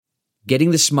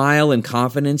Getting the smile and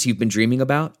confidence you've been dreaming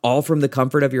about, all from the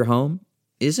comfort of your home,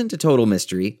 isn't a total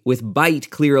mystery with Byte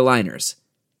clear aligners.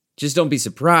 Just don't be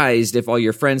surprised if all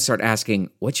your friends start asking,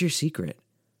 "What's your secret?"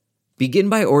 Begin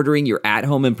by ordering your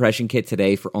at-home impression kit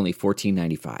today for only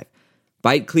 $14.95.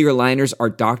 Byte clear aligners are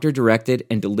doctor-directed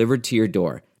and delivered to your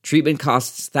door. Treatment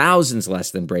costs thousands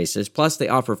less than braces, plus they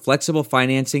offer flexible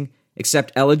financing,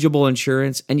 accept eligible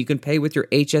insurance, and you can pay with your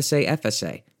HSA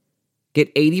FSA. Get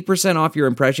 80% off your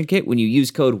impression kit when you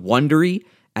use code WONDERY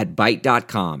at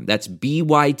Byte.com. That's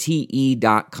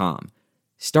BYTE.com.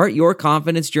 Start your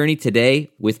confidence journey today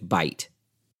with Byte.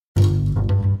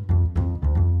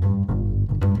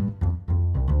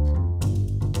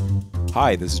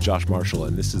 Hi, this is Josh Marshall,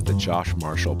 and this is the Josh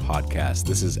Marshall Podcast.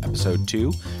 This is episode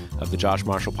 2 of the Josh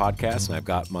Marshall Podcast, and I've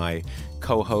got my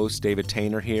co-host David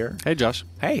Tainer here. Hey, Josh.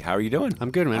 Hey, how are you doing?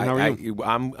 I'm good, man. How are you?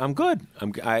 I'm good.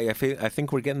 I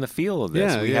think we're getting the feel of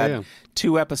this. Yeah, we had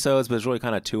 2 episodes, but it's really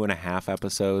kind of 2.5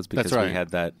 episodes because That's right.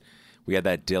 we had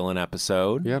that Dylan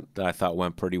episode that I thought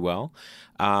went pretty well.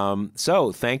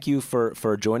 So thank you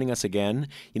for joining us again.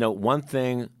 You know, one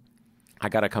thing, I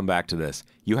got to come back to this.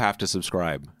 You have to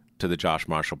subscribe to the Josh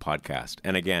Marshall Podcast.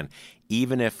 And again,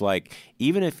 even if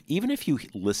you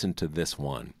listen to this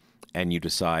one and you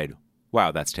decide,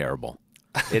 wow, that's terrible.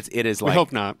 It is like, We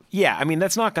hope not. Yeah, I mean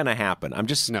that's not going to happen. I'm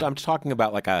talking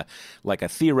about like a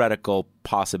theoretical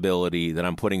possibility that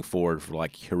I'm putting forward for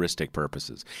like heuristic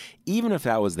purposes. Even if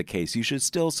that was the case, you should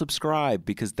still subscribe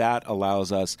because that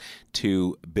allows us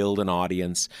to build an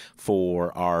audience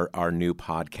for our new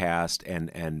podcast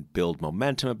and build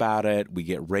momentum about it. We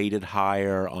get rated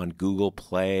higher on Google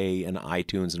Play and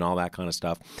iTunes and all that kind of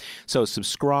stuff. So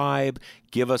subscribe,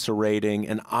 give us a rating,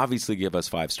 and obviously give us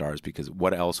 5 stars because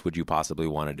what else would you possibly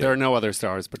want to do? There are no other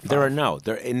stars but 5.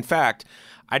 In fact,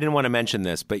 I didn't want to mention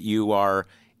this, but you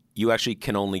actually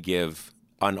can only give,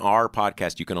 on our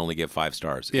podcast, you can only give 5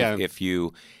 stars. Yeah. If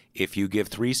you give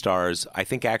 3 stars, I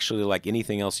think actually like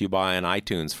anything else you buy on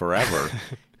iTunes forever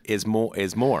is more.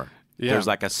 Yeah. There's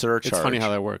like a surcharge. It's funny how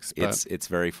that works. But It's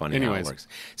very funny how anyways. it works.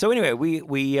 So anyway,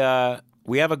 we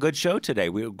have a good show today.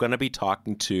 We're going to be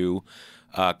talking to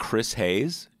Chris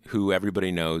Hayes, who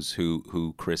everybody knows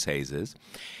who Chris Hayes is.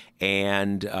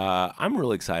 And I'm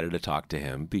really excited to talk to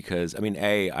him because, I mean,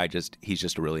 he's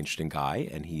just a really interesting guy,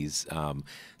 and he's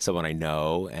someone I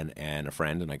know and a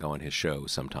friend, and I go on his show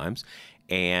sometimes.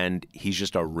 And he's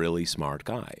just a really smart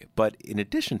guy. But in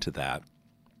addition to that,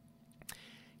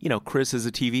 you know, Chris is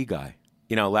a TV guy.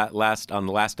 You know, on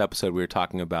the last episode we were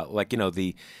talking about, like, you know,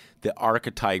 the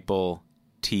archetypal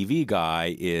TV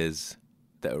guy is.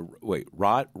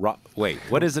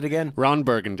 What is it again? Ron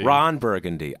Burgundy. Ron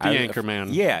Burgundy. The Anchorman.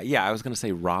 Yeah. I was going to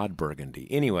say Rod Burgundy.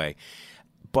 Anyway,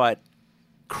 but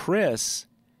Chris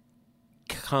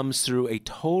comes through a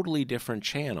totally different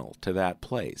channel to that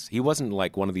place. He wasn't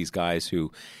like one of these guys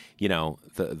who, you know,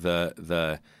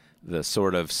 the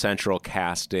sort of central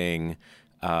casting.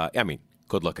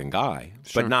 Good-looking guy,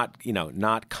 Sure. but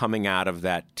not coming out of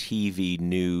that TV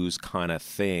news kind of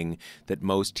thing that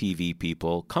most TV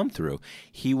people come through.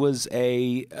 He was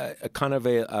a kind of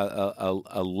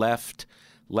a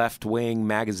left-wing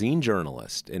magazine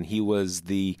journalist, and he was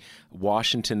the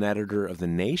Washington editor of The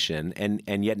Nation,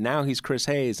 and yet now he's Chris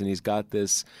Hayes, and he's got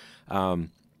this,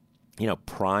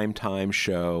 primetime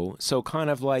show. So kind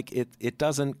of like it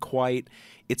doesn't quite.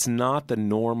 It's not the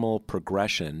normal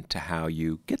progression to how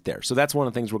you get there. So that's one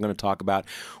of the things we're going to talk about.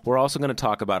 We're also going to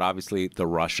talk about, obviously, the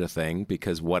Russia thing,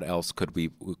 because what else could we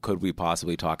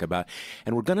possibly talk about?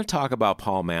 And we're going to talk about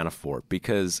Paul Manafort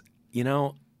because, you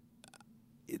know,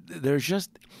 there's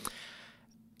just,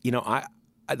 you know,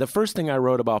 the first thing I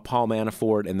wrote about Paul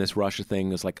Manafort and this Russia thing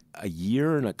was like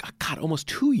almost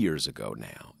 2 years ago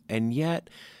now. And yet,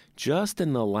 just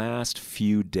in the last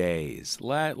few days,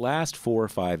 last 4 or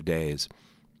 5 days,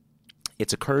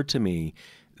 it's occurred to me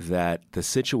that the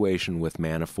situation with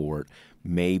Manafort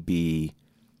may be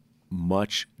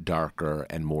much darker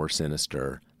and more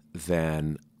sinister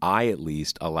than I at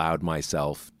least allowed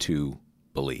myself to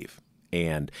believe.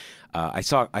 And I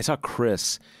saw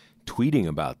Chris tweeting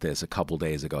about this a couple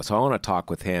days ago, so I want to talk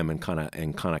with him and kind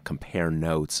of compare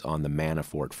notes on the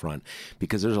Manafort front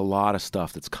because there's a lot of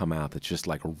stuff that's come out that's just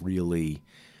like really,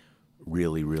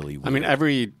 really, really weird. I mean,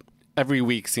 every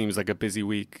week seems like a busy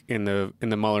week in the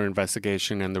Mueller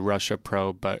investigation and the Russia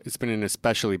probe, but it's been an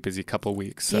especially busy couple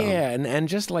weeks. So. Yeah, and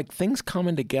just like things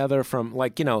coming together from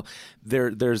like, you know,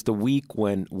 there's the week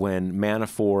when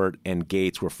Manafort and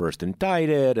Gates were first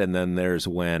indicted, and then there's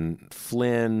when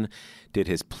Flynn did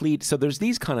his plea. So there's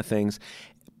these kind of things,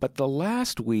 but the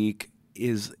last week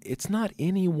it's not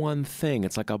any one thing.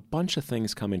 It's like a bunch of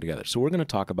things coming together. So we're going to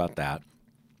talk about that.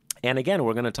 And again,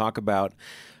 we're going to talk about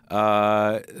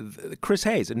Chris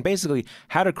Hayes. And basically,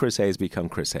 how did Chris Hayes become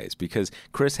Chris Hayes? Because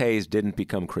Chris Hayes didn't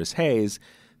become Chris Hayes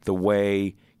the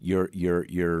way your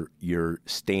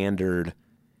standard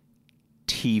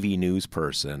TV news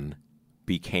person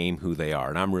became who they are.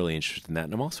 And I'm really interested in that.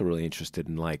 And I'm also really interested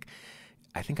in, like,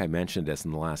 I think I mentioned this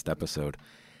in the last episode,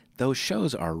 those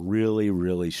shows are really,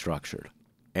 really structured.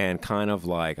 And kind of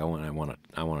like, I want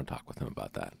to talk with him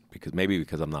about that,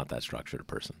 because I'm not that structured a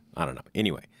person. I don't know.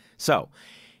 Anyway, so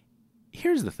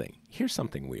here's the thing. Here's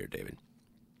something weird, David.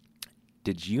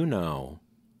 Did you know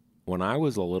when I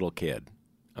was a little kid,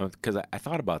 because I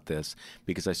thought about this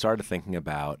because I started thinking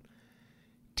about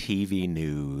TV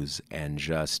news and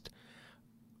just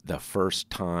the first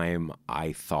time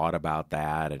I thought about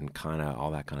that and kind of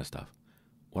all that kind of stuff.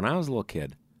 When I was a little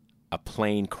kid, a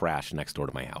plane crashed next door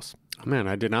to my house. Oh, man,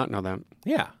 I did not know that.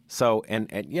 Yeah. So, and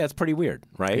yeah, it's pretty weird,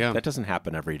 right? Yeah. That doesn't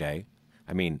happen every day.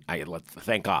 I mean,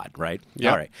 thank God, right?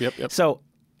 Yep. All right. Yep. So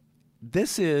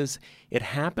it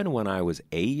happened when I was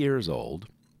 8 years old.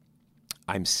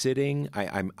 I'm sitting,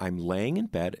 I'm laying in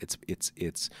bed.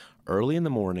 It's early in the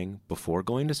morning before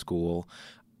going to school.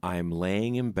 I'm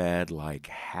laying in bed like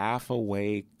half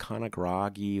awake, kind of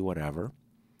groggy, whatever.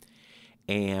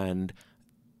 And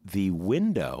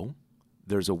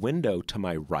there's a window to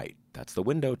my right. That's the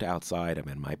window to outside. I'm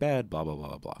in my bed, blah, blah, blah,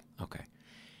 blah, blah. Okay.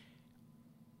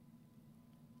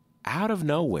 Out of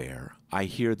nowhere, I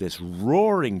hear this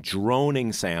roaring,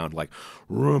 droning sound like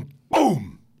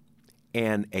boom.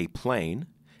 And a plane,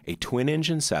 a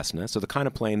twin-engine Cessna, so the kind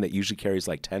of plane that usually carries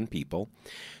like 10 people,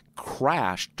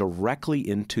 crashed directly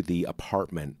into the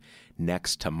apartment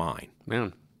next to mine.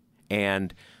 Man.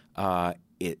 And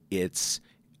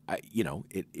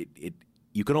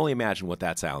you can only imagine what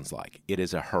that sounds like. It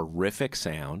is a horrific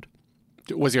sound.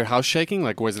 Was your house shaking?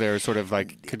 Like, was there sort of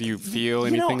like, could you feel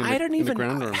anything in the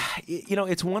ground? Or?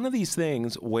 It's one of these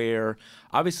things where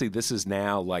obviously this is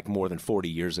now like more than 40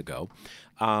 years ago.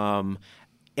 And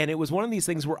it was one of these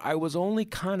things where I was only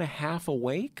kind of half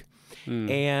awake.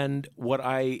 And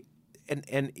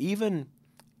even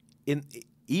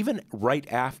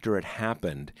right after it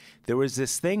happened, there was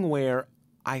this thing where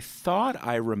I thought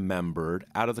I remembered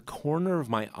out of the corner of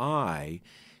my eye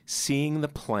seeing the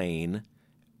plane,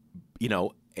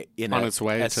 in on its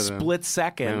way a to split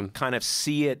second, kind of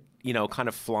see it, kind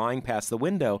of flying past the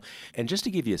window. And just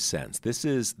to give you a sense, this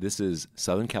is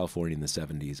Southern California in the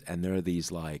 70s, and there are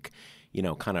these like,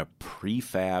 kind of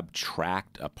prefab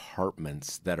tract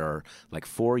apartments that are like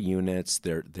 4 units.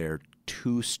 They're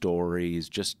 2 stories,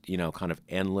 just, kind of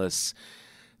endless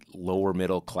lower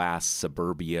middle class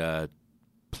suburbia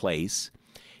place.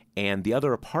 And the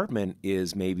other apartment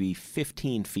is maybe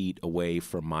 15 feet away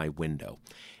from my window.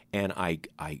 And I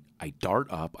dart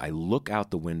up, I look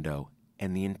out the window,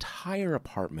 and the entire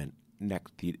apartment,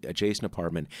 the adjacent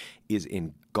apartment, is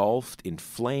engulfed in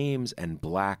flames and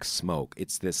black smoke.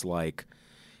 It's this like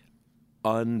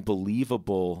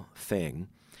unbelievable thing.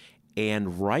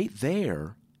 And right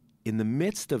there, in the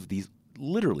midst of these,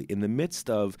 literally in the midst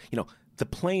of, the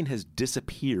plane has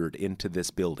disappeared into this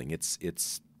building.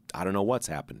 It's I don't know what's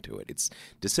happened to it. It's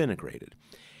disintegrated.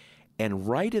 And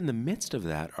right in the midst of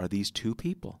that are these 2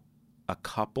 people, a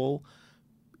couple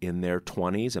in their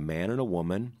 20s, a man and a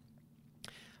woman.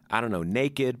 I don't know,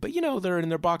 naked, but they're in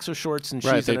their boxer shorts and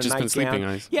she's in a nightgown. Been sleeping,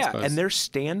 I suppose. And they're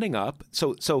standing up.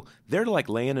 So they're like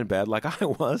laying in bed like I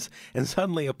was, and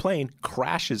suddenly a plane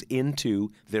crashes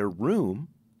into their room,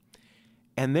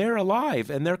 and they're alive,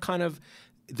 and they're kind of,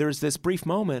 there's this brief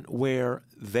moment where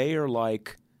they are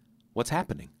like, what's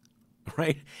happening?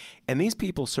 Right? And these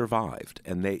people survived,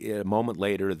 and a moment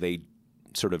later they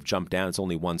sort of jump down. It's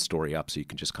only 1 story up, so you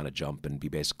can just kind of jump and be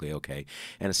basically okay.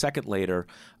 And a second later,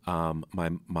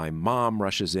 my mom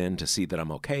rushes in to see that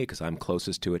I'm okay because I'm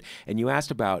closest to it. And you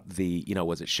asked about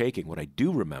was it shaking? What I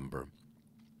do remember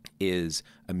is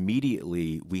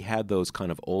immediately we had those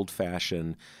kind of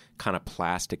old-fashioned kind of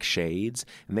plastic shades,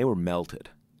 and they were melted.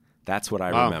 That's what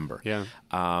I remember. Yeah.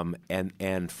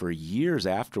 And for years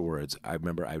afterwards, I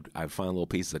remember I found little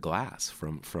pieces of glass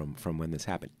from when this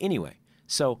happened. Anyway,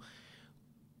 so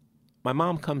my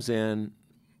mom comes in.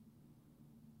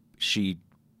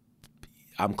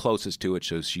 I'm closest to it,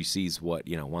 so she sees what,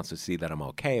 wants to see that I'm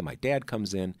okay. My dad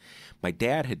comes in. My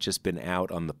dad had just been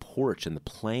out on the porch, and the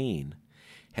plane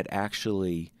had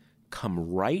actually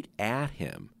come right at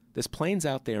him. This plane's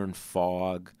out there in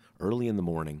fog early in the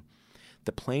morning.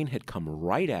 The plane had come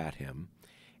right at him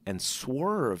and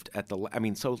swerved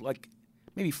so like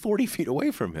maybe 40 feet away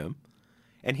from him.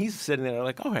 And he's sitting there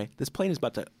like, all right, this plane is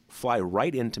about to fly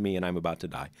right into me and I'm about to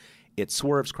die. it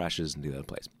swerves, crashes into the other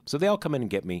place. So they all come in and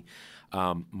get me.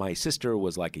 My sister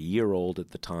was like a year old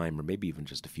at the time, or maybe even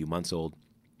just a few months old.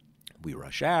 We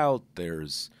rush out.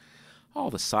 There's all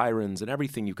the sirens and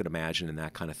everything you could imagine and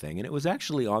that kind of thing. And it was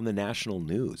actually on the national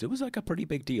news. It was like a pretty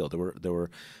big deal. There were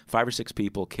 5 or 6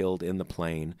 people killed in the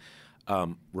plane.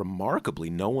 Remarkably,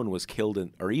 no one was killed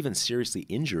or even seriously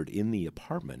injured in the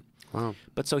apartment. Wow.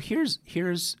 But so here's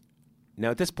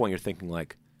now at this point you're thinking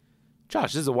like,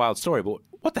 Josh, this is a wild story, but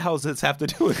what the hell does this have to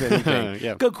do with anything?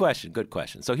 Yeah. Good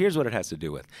question. So here's what it has to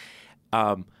do with.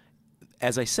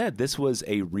 As I said, this was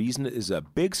a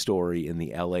big story in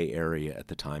the LA area at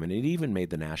the time, and it even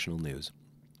made the national news.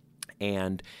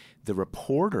 And the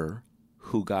reporter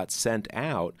who got sent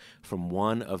out from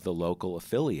one of the local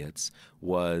affiliates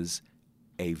was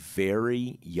a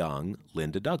very young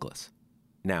Linda Douglas.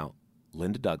 Now,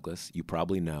 Linda Douglas, you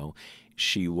probably know,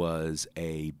 she was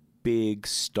a big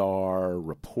star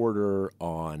reporter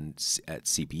at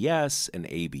CBS and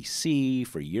ABC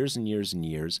for years and years and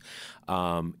years.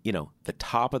 The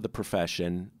top of the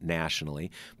profession nationally.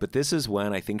 But this is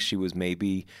when I think she was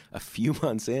maybe a few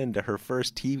months into her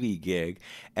first TV gig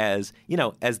as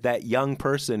that young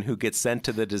person who gets sent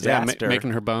to the disaster.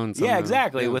 Making her bones. Yeah,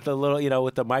 exactly. With the little,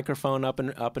 with the microphone up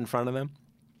in front of them.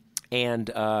 And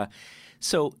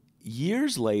so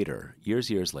years later,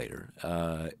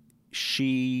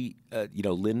 she,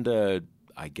 Linda,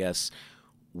 I guess,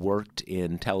 worked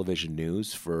in television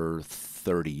news for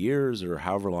 30 years or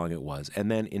however long it was.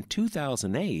 And then in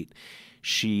 2008,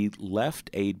 she left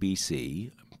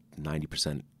ABC,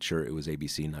 90% sure it was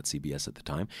ABC, not CBS at the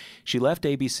time. She left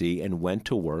ABC and went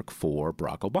to work for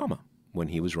Barack Obama when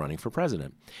he was running for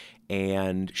president.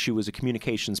 And she was a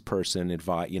communications person,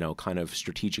 kind of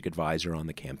strategic advisor on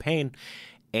the campaign.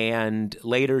 And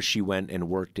later she went and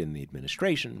worked in the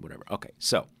administration, whatever. Okay,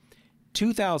 so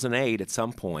 2008, at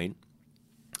some point,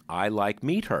 I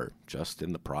meet her just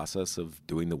in the process of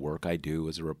doing the work I do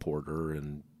as a reporter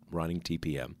and running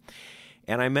TPM.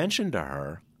 And I mentioned to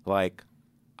her,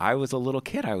 I was a little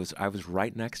kid. I was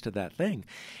right next to that thing.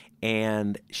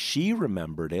 And she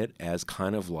remembered it as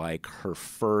kind of like her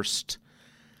first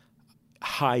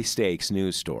high stakes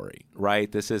news story,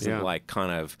 right? This isn't like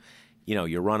kind of,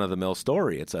 your run of the mill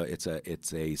story. It's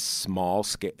a small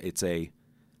scale. It's a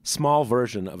small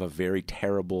version of a very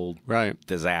terrible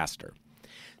disaster.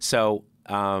 So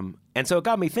so it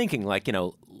got me thinking.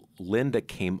 Linda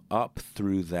came up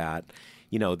through that,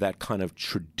 that kind of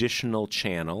traditional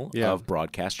channel of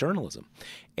broadcast journalism,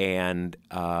 and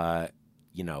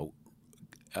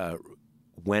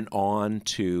went on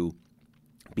to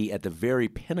be at the very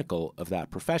pinnacle of that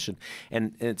profession.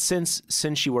 And since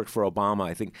she worked for Obama,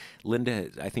 I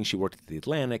think she worked at the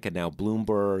Atlantic and now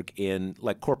Bloomberg in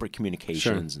corporate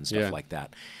communications and stuff like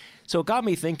that. So it got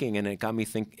me thinking, and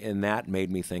that made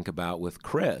me think about with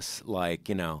Chris,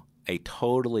 a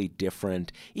totally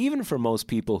different, even for most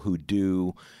people who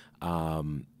do,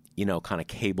 kind of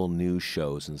cable news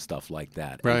shows and stuff like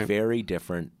that, a very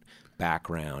different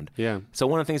background. Yeah. So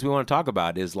one of the things we want to talk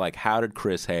about is how did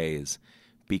Chris Hayes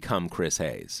become Chris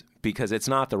Hayes? Because it's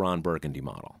not the Ron Burgundy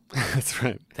model. That's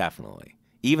right. Definitely.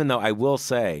 Even though I will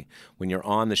say, when you're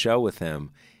on the show with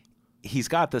him, he's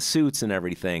got the suits and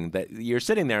everything that you're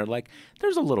sitting there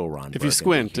there's a little Ron Burgundy. If you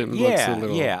squint, it looks a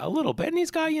little. Yeah, a little bit. And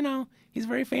he's got, he's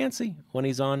very fancy when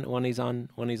he's on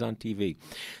TV.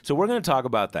 So we're going to talk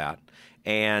about that.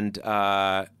 And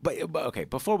but okay,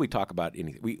 before we talk about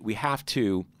anything, we have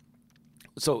to.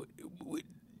 So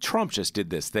Trump just did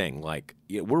this thing.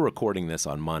 We're recording this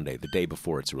on Monday, the day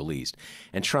before it's released,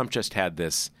 and Trump just had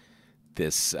this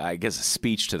I guess a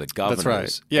speech to the governors.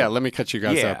 That's right. Yeah, let me catch you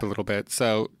guys up a little bit.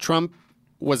 So Trump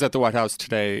was at the White House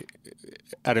today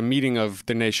at a meeting of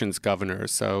the nation's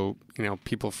governors. So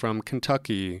people from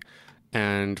Kentucky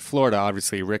and Florida.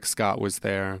 Obviously, Rick Scott was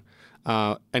there,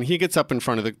 and he gets up in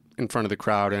front of the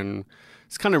crowd and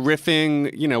is kind of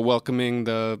riffing, welcoming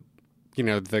the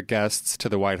guests to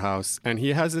the White House. And he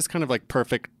has this kind of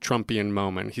perfect Trumpian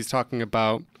moment. He's talking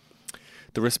about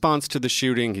the response to the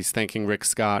shooting. He's thanking Rick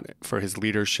Scott for his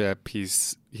leadership.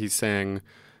 He's saying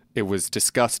it was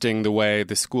disgusting the way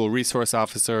the school resource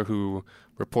officer who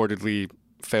reportedly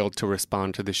failed to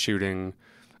respond to the shooting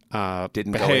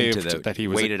didn't behaved, go into that he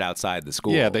was waited outside the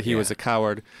school. Yeah, that he was a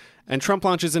coward. And Trump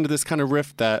launches into this kind of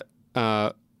riff that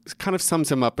kind of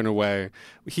sums him up in a way.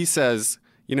 He says,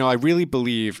 I really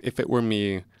believe if it were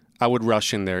me, I would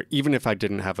rush in there, even if I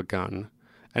didn't have a gun.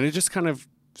 And it just kind of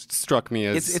struck me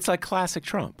as... It's like classic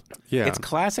Trump. Yeah. It's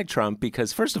classic Trump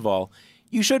because, first of all,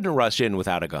 you shouldn't rush in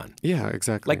without a gun. Yeah,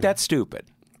 exactly. That's stupid,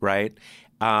 right?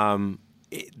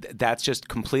 That's just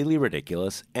completely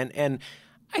ridiculous. And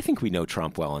I think we know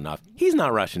Trump well enough. He's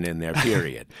not rushing in there,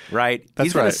 period. Right?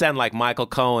 He's going right. to send like Michael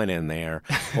Cohen in there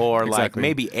or like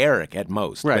maybe Eric at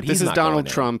most. Right. But he's this is not Donald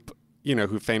going Trump,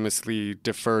 who famously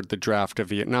deferred the draft of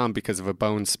Vietnam because of a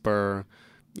bone spur.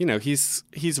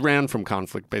 He's ran from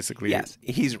conflict, basically. Yes,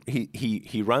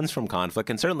 he runs from conflict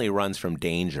and certainly runs from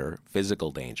danger,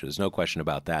 physical danger. There's no question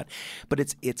about that. But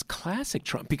it's classic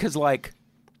Trump because,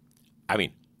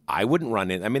 I wouldn't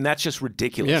run in. I mean, that's just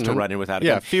ridiculous to run in without a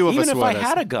gun. Few of Even us if I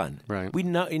had a gun, right? We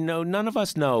know, none of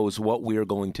us knows what we're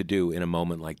going to do in a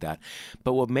moment like that.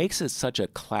 But what makes it such a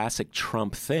classic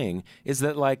Trump thing is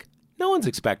that, no one's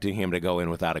expecting him to go in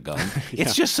without a gun.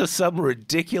 It's just some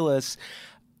ridiculous.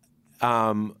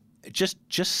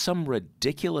 Just some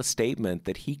ridiculous statement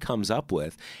that he comes up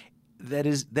with that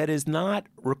is not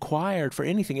required for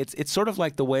anything. It's sort of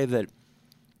like the way that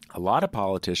a lot of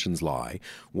politicians lie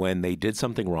when they did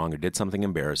something wrong or did something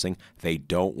embarrassing. They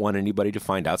don't want anybody to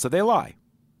find out, so they lie,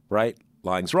 right?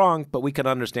 Lying's wrong, but we can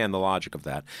understand the logic of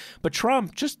that. But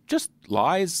Trump just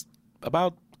lies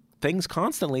about things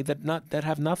constantly that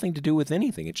have nothing to do with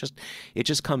anything. It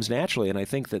just comes naturally, and I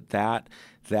think that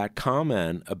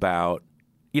comment about,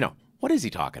 what is he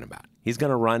talking about? He's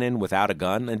going to run in without a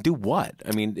gun and do what?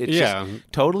 I mean, it's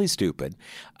just totally stupid.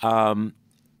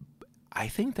 I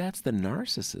think that's the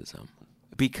narcissism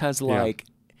because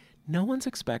no one's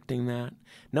expecting that.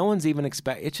 No one's even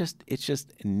it's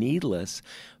just needless.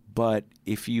 But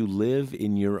if you live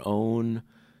in your own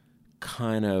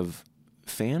kind of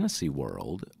fantasy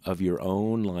world of your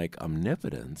own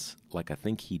omnipotence, like I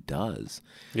think he does,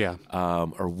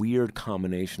 or weird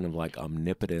combination of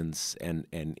omnipotence and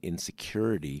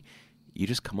insecurity, you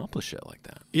just come up with shit like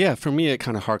that. Yeah, for me, it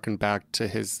kind of harkened back to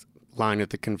his line at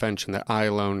the convention that I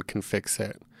alone can fix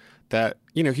it. That,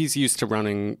 he's used to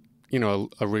running, a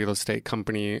real estate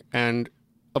company and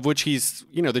of which he's,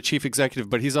 the chief executive,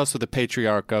 but he's also the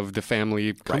patriarch of the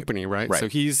family company, right? So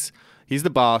he's the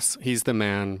boss, he's the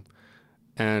man,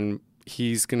 and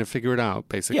he's going to figure it out,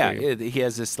 basically. Yeah, he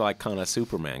has this kind of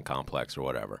Superman complex or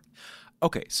whatever.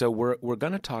 Okay, so we're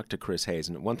going to talk to Chris Hayes,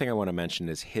 and one thing I want to mention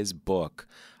is his book,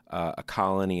 A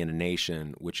Colony and a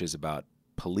Nation, which is about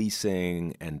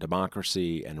policing and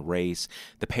democracy and race.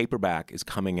 The paperback is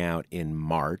coming out in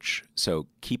March, so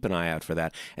keep an eye out for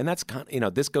that. And that's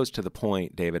this goes to the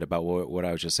point, David, about what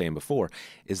I was just saying before,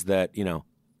 is that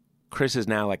Chris is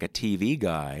now like a TV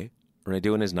guy, right,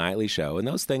 doing his nightly show, and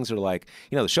those things are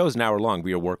the show's an hour long, but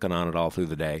you're working on it all through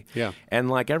the day. Yeah,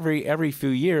 and every few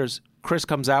years, Chris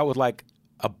comes out with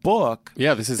a book.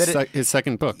 Yeah, this is his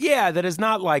second book. Yeah, that is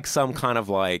not some kind of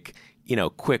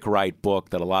quick write book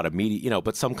that a lot of media,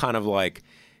 but some kind of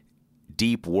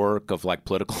deep work of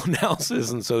political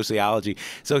analysis and sociology.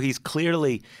 So he's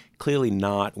clearly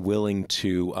not willing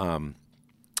to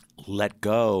let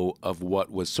go of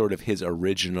what was sort of his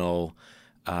original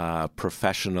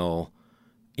professional,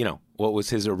 what was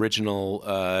his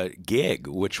original gig,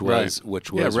 which was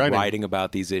writing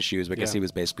about these issues. I guess he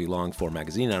was basically long form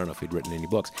magazine. I don't know if he'd written any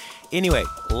books. Anyway,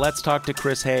 let's talk to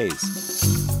Chris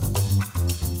Hayes.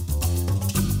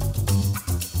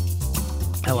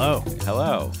 Hello.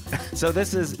 So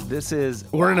this is.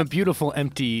 We're in a beautiful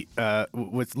empty,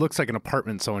 what looks like an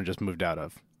apartment someone just moved out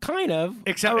of. Kind of.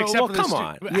 Except for come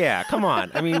on. Yeah, come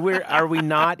on. I mean, are we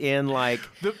not in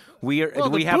we are? Well,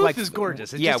 we the have booth is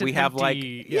gorgeous. It's just we an have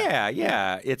empty,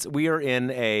 we are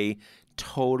in a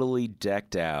totally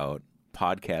decked out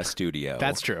podcast studio.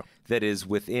 That's true. That is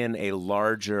within a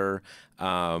larger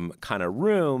kind of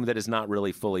room that is not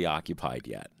really fully occupied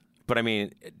yet. But I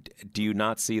mean, do you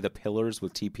not see the pillars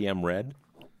with TPM red?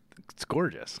 It's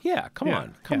gorgeous. Yeah, come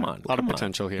on. A lot of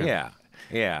potential here.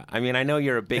 Yeah. I mean, I know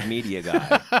you're a big media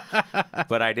guy,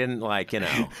 but I didn't I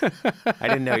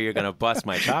didn't know you were going to bust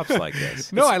my chops like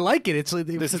this. No, I like it.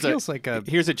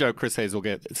 Here's a joke Chris Hayes will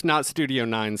get. It's not Studio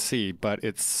 9C, but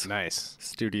it's nice.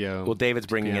 Studio. Well, David's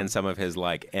bringing in some of his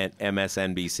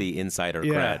MSNBC insider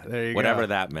cred. There you whatever go.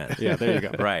 that meant. Yeah, there you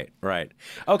go. Right.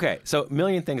 Okay, so a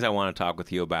million things I want to talk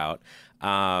with you about.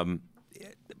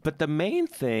 But the main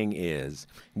thing is,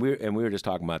 we were just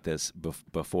talking about this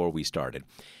before we started.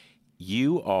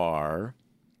 You are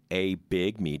a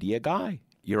big media guy.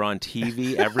 You're on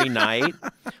TV every night.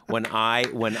 When I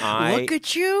look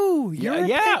at you.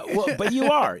 But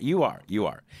you are.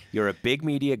 You're a big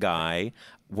media guy.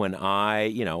 When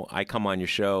I come on your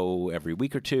show every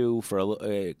week or two for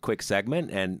a quick segment,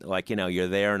 and you're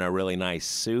there in a really nice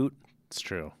suit. It's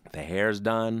true. The hair's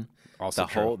done.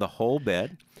 Also the whole bit.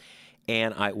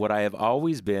 And what I have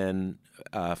always been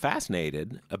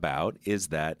fascinated about is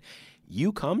that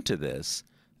you come to this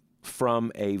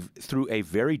through a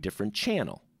very different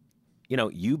channel.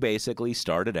 You basically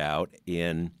started out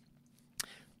in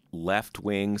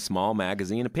left-wing small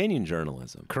magazine opinion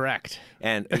journalism. Correct.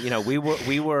 And we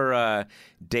were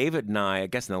David and I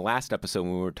guess in the last episode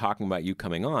when we were talking about you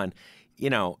coming on,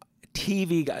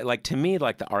 TV guy, like to me,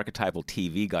 like the archetypal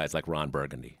TV guys like Ron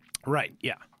Burgundy. Right.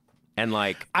 Yeah. And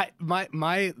like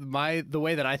the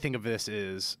way that I think of this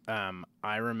is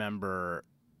I remember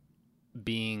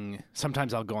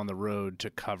sometimes I'll go on the road to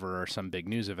cover some big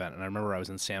news event, and I remember I was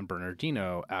in San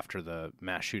Bernardino after the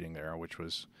mass shooting there, which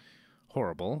was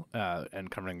horrible,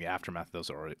 and covering the aftermath of those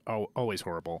are always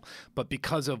horrible. But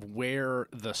because of where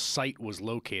the site was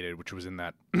located, which was in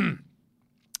that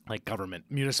like government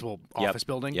municipal office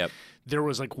building, there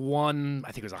was like one,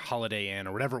 I think it was a Holiday Inn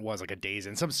or whatever it was, like a Days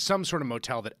Inn, some sort of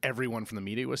motel that everyone from the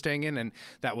media was staying in, and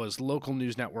that was local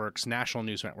news networks, national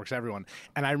news networks, everyone.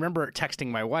 And I remember texting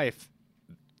my wife,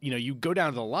 you go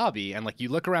down to the lobby and like you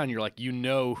look around, you're like,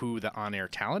 who the on-air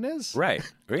talent is, right?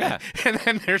 Yeah, and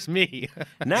then there's me.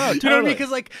 No, totally. You know what I mean? Because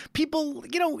like people,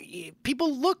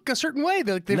 people look a certain way.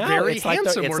 They're very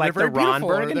handsome, or they're very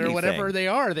beautiful, or they're whatever they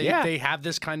are. They have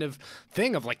this kind of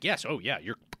thing of like, yes,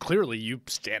 you're clearly you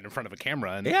stand in front of a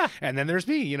camera, and and then there's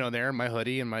me, there in my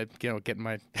hoodie and my, getting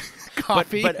my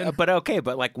coffee. But okay,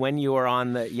 but like when you are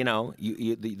on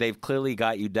the, they've clearly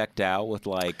got you decked out with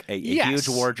like a huge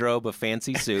wardrobe of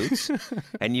fancy suits,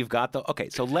 and you've got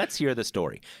so let's hear the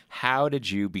story. How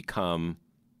did you become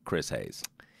Chris Hayes?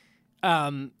 I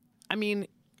mean,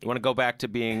 you want to go back to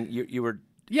being you were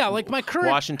like my current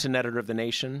Washington editor of The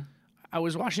Nation. I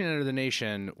was Washington editor of The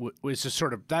Nation, was just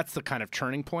sort of, that's the kind of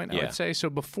turning point, I would say. So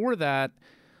before that,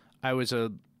 I was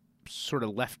a sort of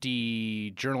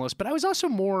lefty journalist, but I was also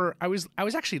more, I was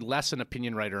actually less an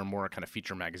opinion writer and more a kind of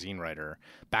feature magazine writer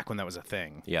back when that was a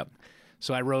thing. Yep.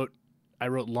 So I wrote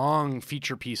long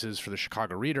feature pieces for the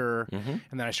Chicago Reader, and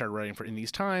then I started writing for In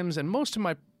These Times, and most of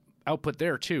my output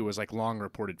there too was like long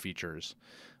reported features.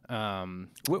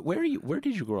 Where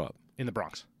did you grow up? In the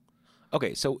Bronx.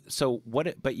 Okay, so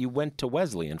what? But you went to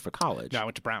Wesleyan for college. No, I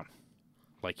went to Brown,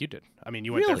 like you did. I mean,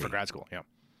 you went there for grad school. Yeah.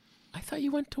 I thought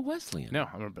you went to Wesleyan. No,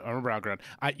 I'm a Brown grad.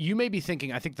 You may be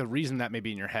thinking, I think the reason that may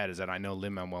be in your head is that I know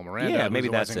Lin-Manuel Miranda. Yeah, maybe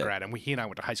that's it. Grad, and he and I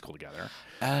went to high school together.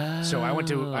 So I went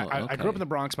to. I grew up in the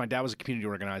Bronx. My dad was a community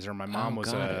organizer. My mom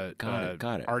was a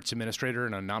arts administrator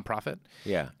in a nonprofit.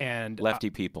 Yeah, and lefty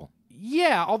people.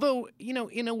 Yeah, although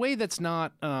in a way that's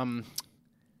not.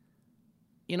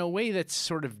 In a way that's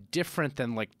sort of different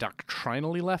than like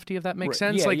doctrinally lefty, if that makes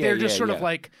sense. Yeah, like they're just sort of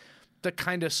like the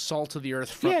kind of salt of the earth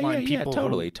frontline people.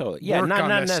 Totally. Yeah, not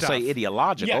necessarily stuff.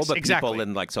 ideological, but people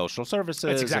in like social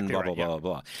services and blah, right, blah, blah,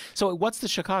 blah. So what's the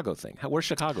Chicago thing? Where's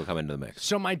Chicago come into the mix?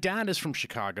 So my dad is from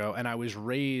Chicago, and I was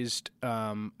raised a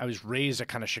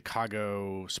kind of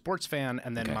Chicago sports fan,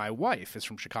 and then my wife is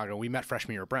from Chicago. We met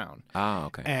freshman year at Brown. Ah,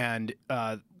 okay. And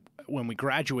when we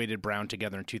graduated Brown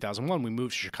together in 2001, we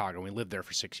moved to Chicago. And we lived there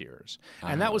for 6 years,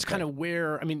 and that was kind of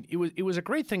where, I mean, it was a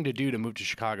great thing to do to move to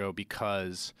Chicago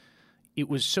because it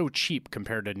was so cheap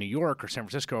compared to New York or San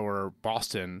Francisco or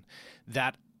Boston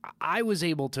that I was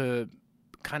able to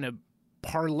kind of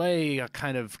parlay a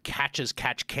kind of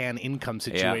catch-as-catch-can income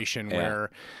situation where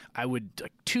I would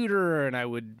tutor and I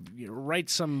would write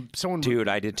someone. Dude,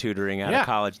 I did tutoring out of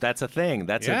college. That's a thing.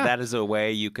 That is a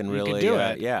way you can really do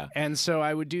it. Yeah. And so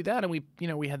I would do that, and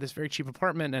we had this very cheap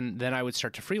apartment, and then I would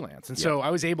start to freelance, and so I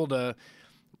was able to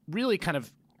really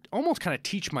almost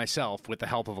teach myself with the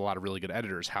help of a lot of really good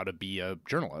editors how to be a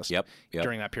journalist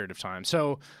during that period of time.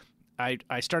 So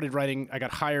I started writing. I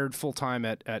got hired full-time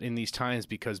at In These Times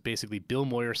because basically Bill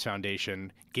Moyers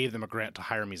Foundation gave them a grant to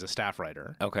hire me as a staff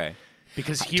writer. Okay.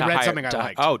 Because he read something I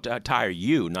liked. Oh, to hire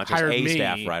you, not just a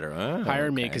staff writer. Oh,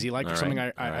 hired me because he liked something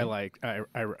I liked.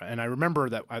 And I remember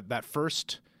that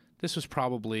first, this was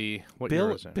probably, what year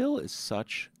was it? Bill is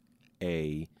such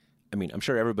a... I mean, I'm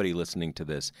sure everybody listening to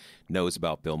this knows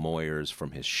about Bill Moyers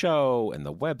from his show and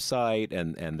the website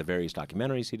and the various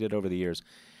documentaries he did over the years.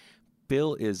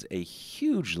 Bill is a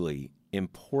hugely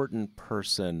important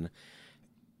person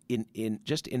in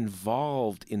just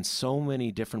involved in so many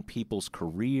different people's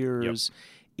careers,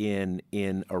 in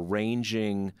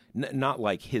arranging not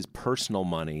like his personal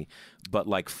money, but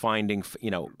like finding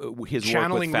his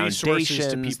channeling work with foundations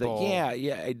to people.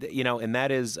 And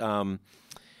that is.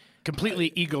 Completely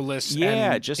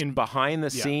egoless. Just behind the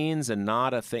scenes and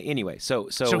not a thing. Anyway, so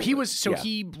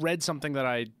he read something that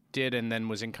I did and then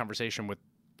was in conversation with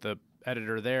the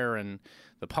editor there, and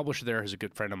the publisher there is a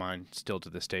good friend of mine still to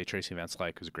this day, Tracy Van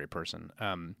Slyke, who's a great person.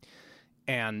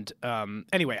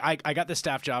 Anyway, I got the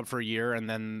staff job for a year, and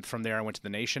then from there I went to The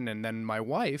Nation, and then my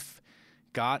wife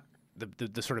got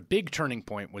the sort of big turning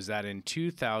point was that in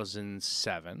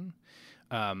 2007.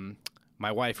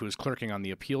 my wife, who was clerking on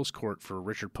the appeals court for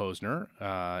Richard Posner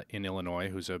in Illinois,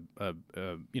 who's a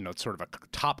sort of a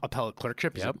top appellate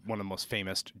clerkship. He's one of the most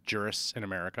famous jurists in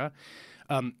America.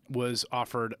 Was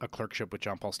offered a clerkship with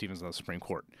John Paul Stevens on the Supreme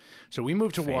Court. So we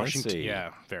moved to Washington.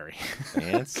 Yeah, very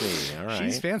fancy. All right,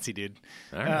 she's fancy, dude.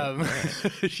 All right.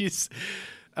 She's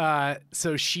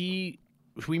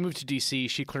we moved to D.C.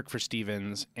 She clerked for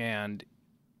Stevens, and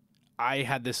I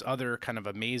had this other kind of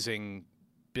amazing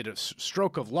bit of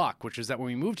stroke of luck, which is that when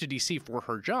we moved to D.C. for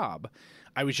her job,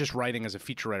 I was just writing as a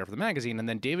feature writer for the magazine, and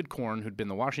then David Korn, who'd been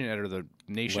the Washington editor of the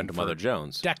Nation went to for Mother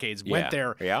Jones. Decades, went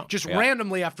there just Yeah.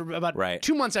 randomly after about Right.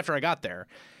 2 months after I got there.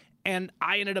 And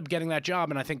I ended up getting that job,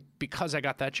 and I think because I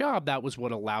got that job, that was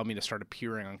what allowed me to start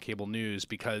appearing on cable news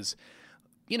because,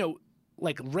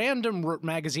 like random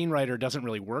magazine writer doesn't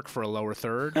really work for a lower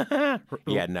third.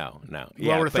 Yeah, no.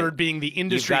 Lower third being the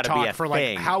industry you've gotta be talk a for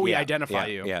thing. like how we Yeah, identify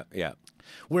you. Yeah.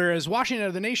 Whereas Washington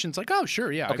of the Nation's like, oh,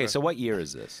 sure, yeah. Okay, so what year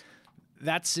is this?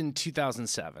 That's in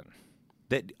 2007.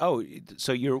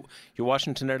 So you're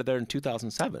Washington editor in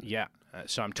 2007. Yeah.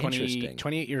 So I'm Interesting.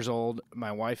 28 years old.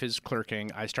 My wife is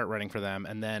clerking. I start writing for them,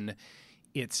 and then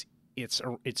it's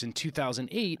in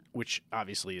 2008, which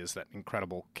obviously is that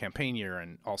incredible campaign year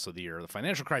and also the year of the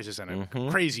financial crisis and a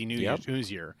crazy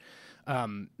news year,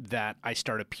 that I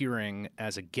start appearing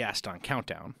as a guest on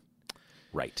Countdown.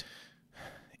 Right.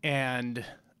 And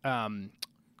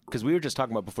because we were just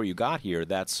talking about before you got here,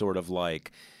 that's sort of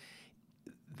like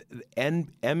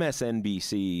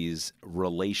MSNBC's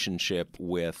relationship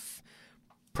with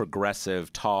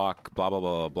progressive talk, blah, blah,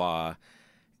 blah, blah, blah.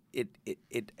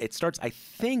 It starts, I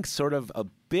think, sort of a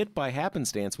bit by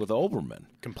happenstance with Olbermann.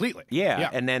 Completely. Yeah.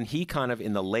 And then he kind of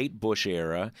in the late Bush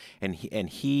era, and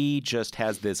he just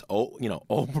has this,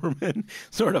 Olbermann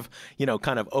sort of,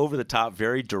 kind of over the top,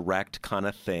 very direct kind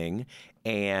of thing.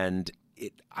 And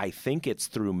I think it's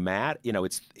through Matt,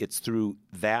 it's through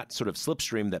that sort of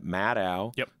slipstream that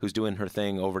Maddow, who's doing her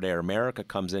thing over at Air America,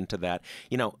 comes into that,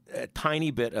 a tiny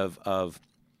bit of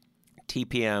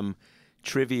TPM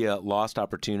trivia lost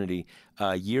opportunity.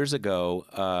 Years ago,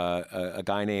 a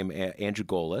guy named Andrew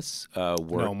Golis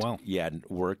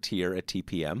worked here at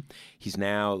TPM. He's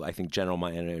now, I think, general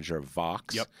manager of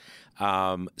Vox.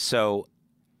 So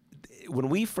when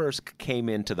we first came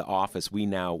into the office we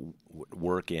now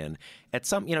work in, at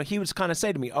some, he would kind of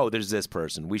say to me, oh, there's this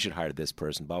person. We should hire this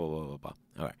person, blah, blah, blah, blah, blah.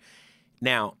 All right.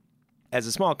 Now, as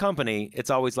a small company, it's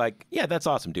always like, yeah, that's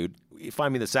awesome, dude.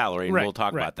 Find me the salary and we'll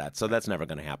talk about that. So that's never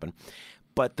going to happen.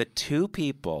 But the two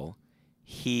people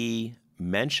he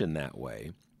mentioned that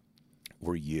way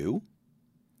were you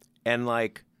and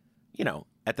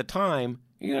at the time,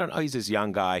 he's this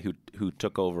young guy who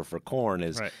took over for Korn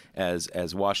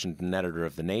as Washington editor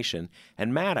of the Nation,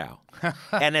 and Maddow.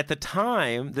 And at the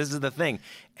time, this is the thing.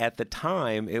 At the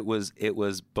time, it was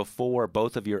before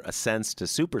both of your ascents to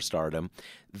superstardom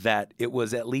that it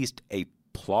was at least a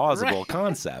plausible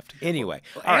concept. Anyway,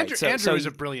 Andrew is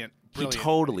a brilliant. He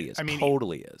totally is.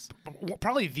 Totally is.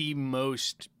 Probably the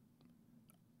most.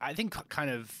 I think kind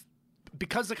of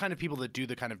because the kind of people that do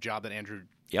the kind of job that Andrew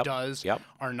does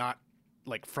are not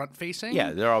like front facing.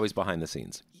 Yeah, they're always behind the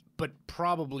scenes. But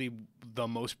probably the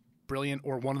most brilliant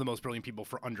or one of the most brilliant people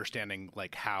for understanding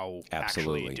like how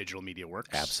actually digital media works.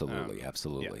 Absolutely. Yeah,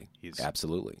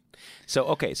 absolutely. So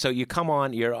okay, so you come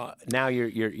on. You're doing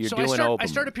Olbermann. I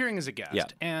start appearing as a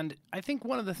guest, and I think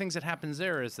one of the things that happens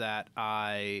there is that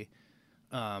I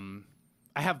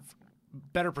have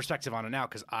better perspective on it now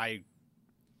because I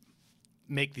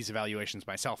make these evaluations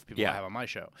myself, people I have on my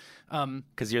show.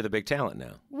 Because you're the big talent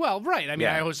now. Well, right. I mean,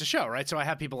 I host a show, right? So I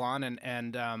have people on,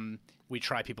 and we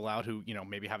try people out who,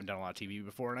 maybe haven't done a lot of TV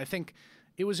before. And I think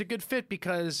it was a good fit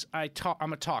because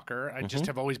I'm a talker. I just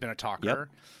have always been a talker.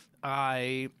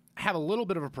 I have a little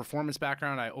bit of a performance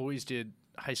background. I always did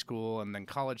high school and then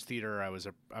college theater. I was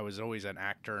always an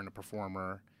actor and a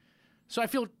performer. So I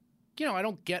feel, I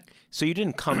don't get... So you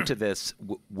didn't come to this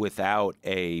without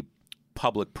a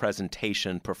public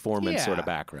presentation performance sort of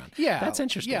background. Yeah. That's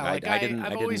interesting. Yeah, I didn't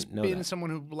always know been that. someone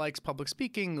who likes public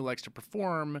speaking, who likes to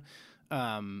perform,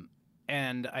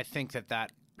 and I think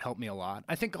that helped me a lot.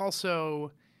 I think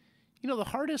also, the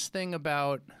hardest thing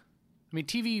about,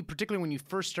 TV, particularly when you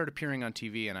first start appearing on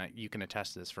TV, and you can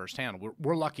attest to this firsthand,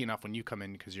 we're lucky enough when you come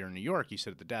in because you're in New York, you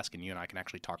sit at the desk and you and I can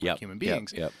actually talk like human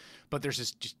beings. But there's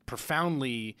this just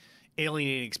profoundly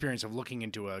alienating experience of looking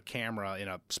into a camera in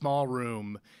a small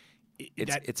room.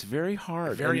 It's very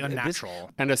hard, very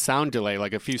unnatural, and a sound delay,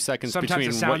 like a few seconds Sometimes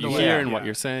between what you hear and what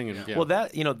you're saying. And, Well,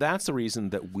 that's the reason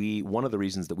that one of the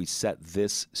reasons that we set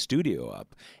this studio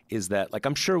up is that, like,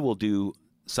 I'm sure we'll do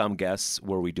some guests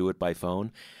where we do it by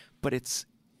phone, but it's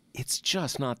it's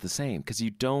just not the same because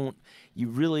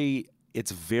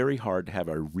it's very hard to have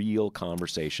a real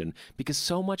conversation because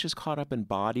so much is caught up in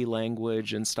body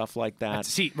language and stuff like that.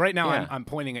 See, right now I'm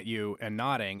pointing at you and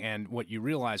nodding, and what you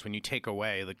realize when you take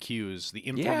away the cues, the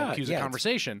informal cues of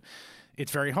conversation,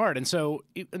 it's very hard. And so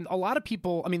a lot of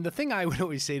people, I mean, the thing I would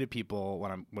always say to people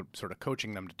when I'm sort of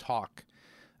coaching them to talk,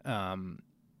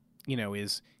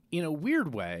 is in a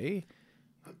weird way,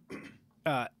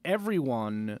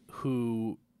 everyone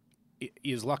who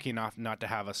is lucky enough not to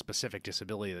have a specific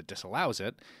disability that disallows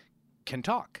it can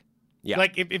talk. Yeah.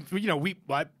 Like if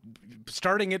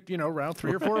starting at around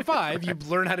 3 or 4 or 5, you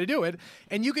learn how to do it,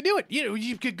 and you could do it.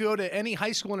 You could go to any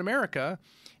high school in America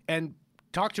and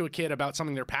talk to a kid about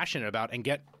something they're passionate about and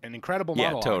get an incredible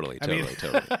monologue. Totally.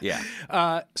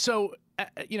 Yeah. So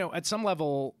at some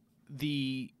level,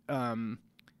 the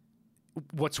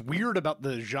what's weird about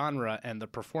the genre and the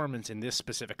performance in this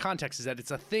specific context is that it's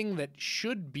a thing that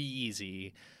should be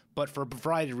easy, but for a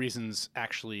variety of reasons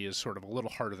actually is sort of a little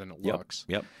harder than it looks.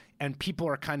 Yep. And people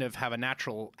are kind of have a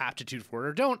natural aptitude for it,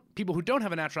 or don't. People who don't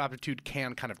have a natural aptitude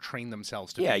can kind of train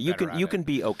themselves to be better at it. You can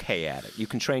be okay at it. You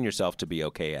can train yourself to be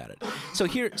okay at it. So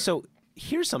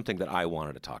here's something that I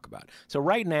wanted to talk about. So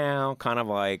right now, kind of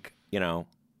like,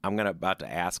 I'm about to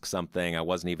ask something I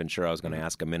wasn't even sure I was going to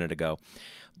ask a minute ago.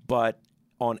 But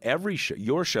on every show,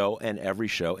 your show and every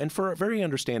show, and for very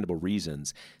understandable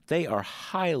reasons, they are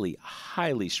highly,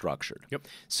 highly structured. Yep.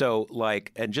 So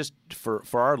and just for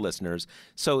our listeners,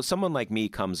 so someone like me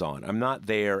comes on. I'm not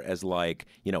there as a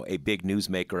big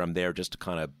newsmaker. I'm there just to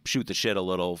kind of shoot the shit a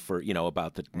little for,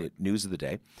 about the news of the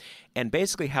day. And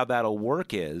basically how that'll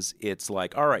work is it's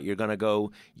like, all right, you're going to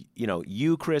go,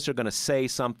 you, Chris, are going to say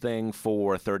something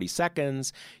for 30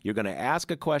 seconds. You're going to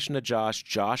ask a question to Josh.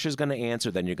 Josh is going to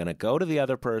answer. Then you're going to go to the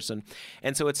other person.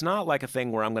 And so it's not like a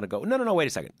thing where I'm going to go, no, wait a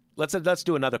second. Let's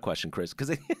do another question, Chris,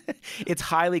 because it's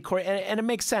highly and it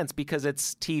makes sense because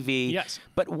it's TV. Yes.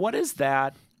 But what is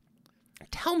that?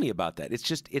 Tell me about that.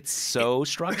 It's so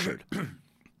structured.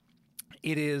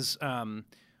 It is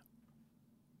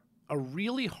a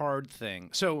really hard thing.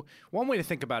 So one way to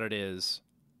think about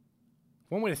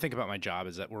my job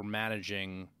is that we're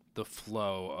managing the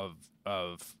flow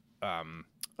of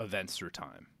events through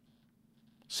time.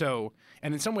 So,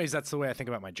 and in some ways that's the way I think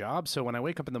about my job. So when I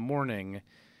wake up in the morning,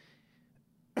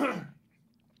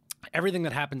 everything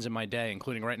that happens in my day,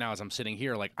 including right now as I'm sitting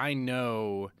here, I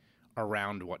know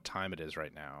around what time it is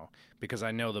right now because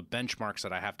I know the benchmarks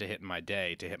that I have to hit in my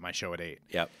day to hit my show at 8.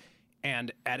 Yep.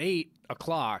 And at 8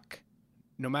 o'clock,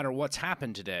 no matter what's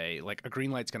happened today, a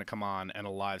green light's going to come on and a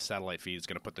live satellite feed is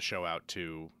going to put the show out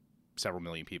to several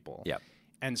million people. Yep.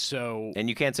 And so... And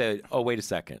you can't say, oh, wait a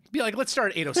second. Be like, let's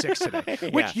start at 8:06 today.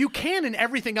 Which you can in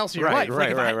everything else in your life.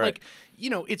 Right.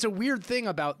 It's a weird thing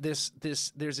about this.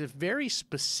 There's a very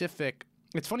specific...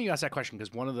 It's funny you ask that question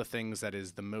because one of the things that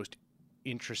is the most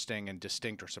interesting and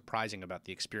distinct or surprising about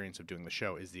the experience of doing the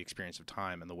show is the experience of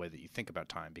time and the way that you think about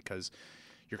time, because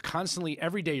you're constantly,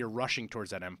 every day you're rushing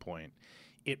towards that endpoint.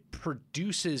 It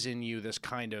produces in you this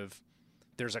kind of,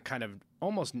 there's a kind of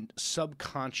almost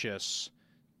subconscious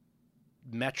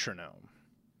metronome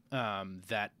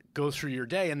that goes through your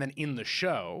day, and then in the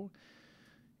show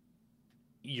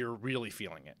you're really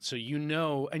feeling it. So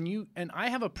and I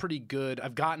have a pretty good,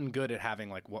 I've gotten good at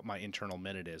having what my internal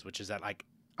minute is, which is that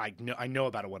I know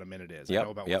about what a minute is. Yep, I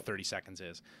know about what 30 seconds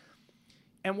is.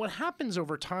 And what happens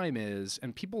over time is,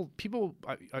 and people,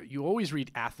 you always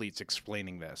read athletes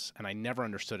explaining this, and I never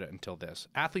understood it until this.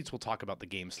 Athletes will talk about the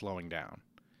game slowing down.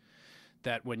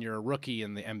 That when you're a rookie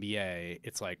in the NBA,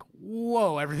 it's like,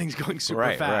 whoa, everything's going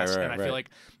super fast. And I feel like,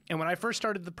 and when I first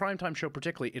started the primetime show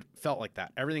particularly, it felt like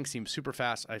that. Everything seemed super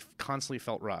fast. I constantly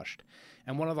felt rushed.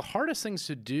 And one of the hardest things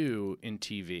to do in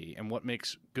TV, and what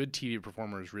makes good TV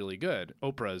performers really good,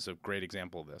 Oprah is a great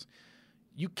example of this.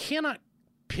 You cannot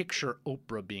picture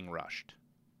Oprah being rushed.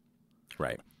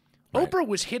 Right. Oprah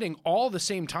was hitting all the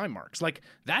same time marks.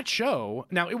 That show,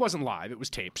 now it wasn't live, it was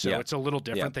taped, so it's a little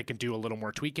different. They can do a little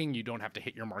more tweaking. You don't have to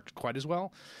hit your marks quite as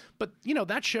well. But,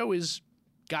 that show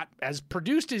got as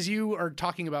produced as you are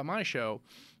talking about my show.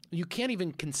 You can't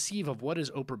even conceive of what is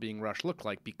Oprah being rushed look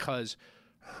like, because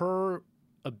her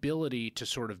ability to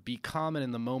sort of be calm and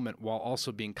in the moment while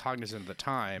also being cognizant of the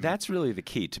time. That's really the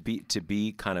key, to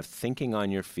be kind of thinking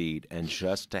on your feet and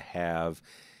just to have...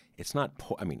 It's not,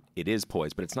 it is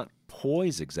poise, but it's not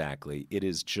poise exactly. It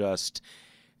is just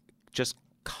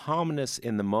calmness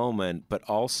in the moment, but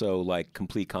also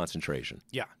complete concentration.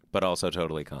 Yeah. But also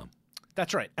totally calm.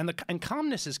 That's right. And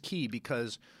calmness is key,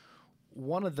 because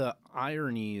one of the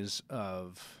ironies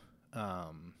of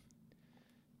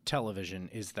television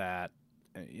is that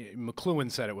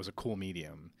McLuhan said it was a cool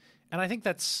medium. And I think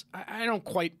I don't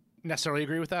quite necessarily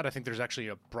agree with that. I think there's actually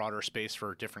a broader space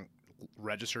for different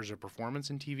registers of performance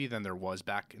in TV than there was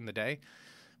back in the day.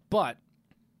 But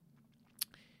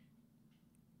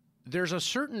there's a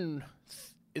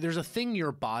thing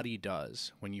your body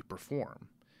does when you perform.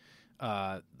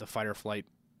 The fight or flight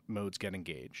modes get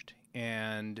engaged,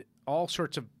 and all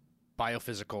sorts of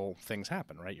biophysical things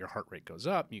happen, right? Your heart rate goes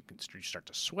up, you start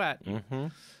to sweat. Mm-hmm.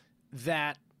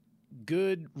 That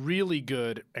really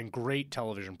good and great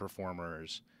television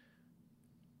performers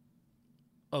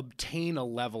obtain a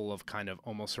level of kind of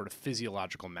almost sort of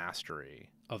physiological mastery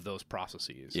of those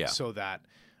processes, so that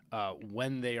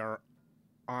when they are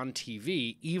on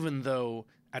TV, even though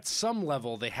at some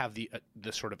level they have the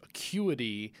sort of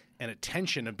acuity and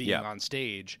attention of being on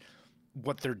stage,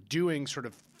 what they're doing sort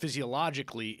of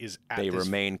physiologically is they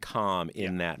remain calm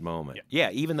in that moment. Yeah,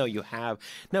 even though you have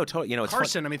totally. It's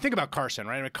Carson. I mean, think about Carson,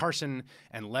 right? I mean, Carson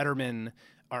and Letterman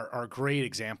are great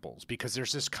examples because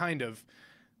there's this kind of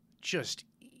just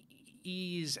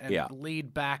ease and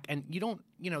laid back, and you don't,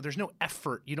 there's no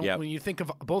effort. You don't when you think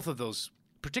of both of those.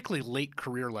 Particularly late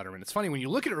career Letterman. It's funny, when you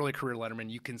look at early career Letterman,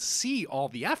 you can see all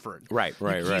the effort. Right.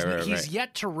 He's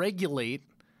yet to regulate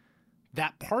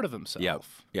that part of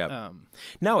himself. Yeah.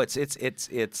 No, it's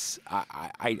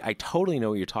I totally know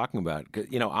what you're talking about.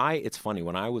 It's funny,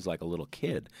 when I was like a little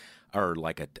kid or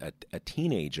like a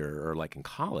teenager or like in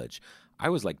college, I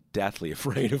was like deathly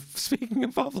afraid of speaking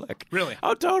in public. Really?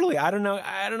 Oh, totally. I don't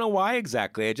know why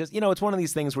exactly. I just, it's one of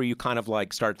these things where you kind of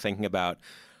like start thinking about,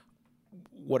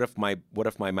 what if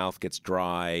my mouth gets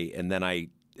dry and then I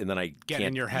get can't,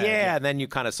 in your head. Yeah, and then you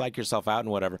kind of psych yourself out and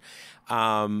whatever.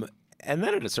 And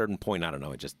then at a certain point, I don't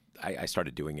know, I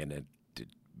started doing it, and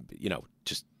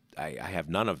I have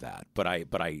none of that. But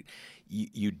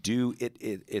you do it.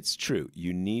 It's true.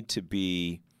 You need to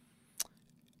be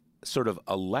sort of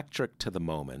electric to the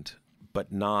moment,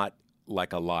 but not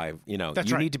like a live, That's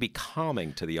you right. need to be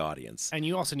calming to the audience. And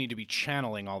you also need to be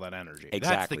channeling all that energy.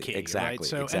 Exactly. That's the key, exactly. right?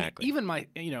 So exactly. even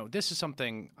this is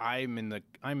something I'm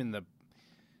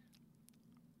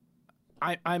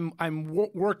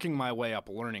working my way up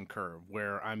a learning curve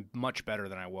where I'm much better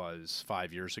than I was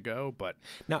 5 years ago. But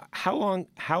now, how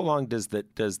long does the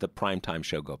primetime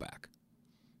show go back?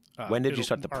 When did you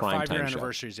start the primetime show? Our 5-year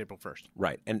anniversary is April 1st.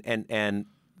 Right, and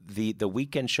the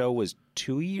weekend show was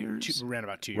 2 years. Ran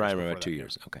about 2 years. Right, about 2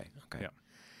 years. Okay. Yeah.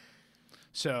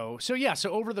 So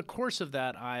over the course of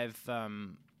that, I've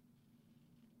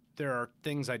there are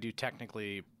things I do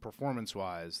technically,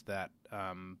 performance-wise, that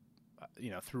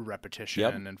through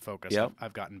repetition and focus,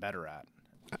 I've gotten better at.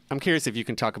 I'm curious if you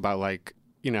can talk about, like,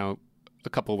 a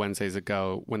couple Wednesdays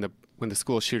ago when the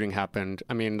school shooting happened.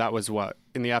 I mean, that was what,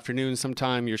 in the afternoon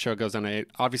sometime. Your show goes on at 8.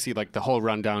 Obviously, like, the whole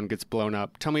rundown gets blown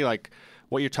up. Tell me, like,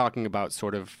 what you're talking about,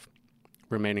 sort of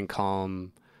remaining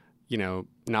calm,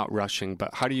 not rushing.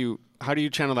 But how do you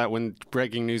channel that when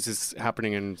breaking news is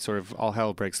happening and sort of all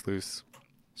hell breaks loose?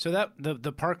 So that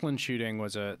the Parkland shooting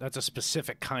that's a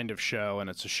specific kind of show, and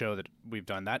it's a show that we've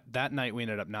done. That night we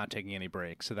ended up not taking any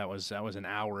breaks. So that was an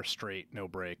hour straight, no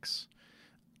breaks,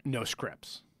 no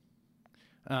scripts.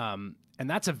 And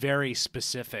that's a very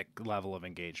specific level of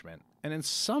engagement. And in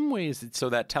some ways, it's so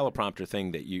that teleprompter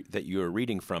thing that you are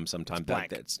reading from sometimes.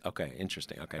 Blank. That's okay.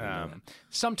 Interesting. Okay.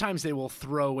 Sometimes they will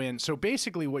throw in. So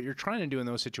basically, what you're trying to do in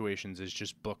those situations is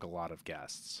just book a lot of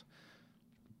guests,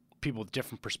 people with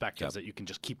different perspectives that you can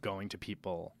just keep going to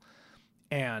people,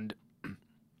 and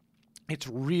it's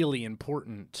really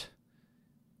important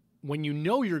when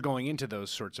you're going into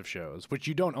those sorts of shows, which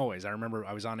you don't always. I remember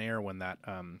I was on air when that.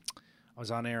 I was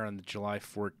on air on the July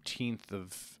 14th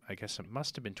of, I guess it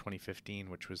must have been 2015,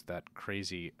 which was that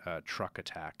crazy truck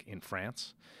attack in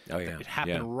France. Oh, yeah. It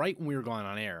happened right when we were going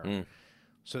on air. Mm.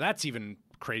 So that's even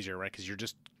crazier, right?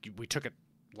 Because we took it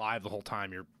live the whole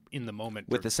time. You're in the moment.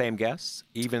 With the same guests,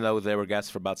 even though they were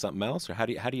guests for about something else? Or how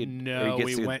do you No,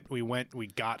 we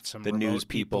got some the news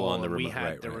people on the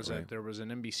remote. There was an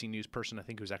NBC News person, I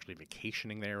think, who was actually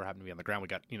vacationing there or happened to be on the ground. We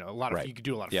got, a lot of, you could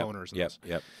do a lot of phoners in this.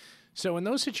 Yep. So in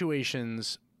those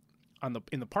situations,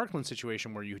 in the Parkland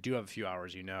situation where you do have a few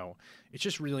hours, it's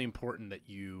just really important that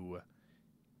you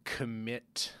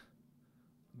commit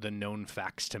the known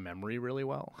facts to memory really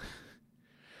well.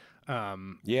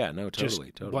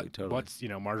 Totally. What's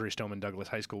Marjorie Stoneman Douglas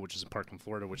High School, which is in Parkland,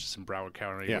 Florida, which is in Broward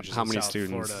County, which is how in many South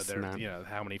students? Florida.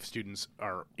 How many students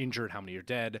are injured? How many are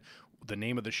dead? The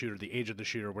name of the shooter, the age of the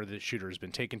shooter, where the shooter has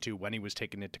been taken to, when he was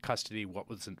taken into custody, what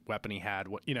was the weapon he had,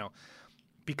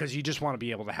 because you just want to be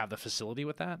able to have the facility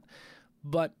with that.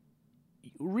 But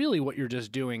really, what you're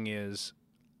just doing is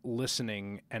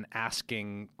listening and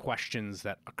asking questions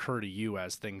that occur to you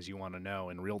as things you want to know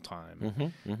in real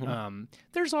time.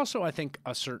 There's also, I think,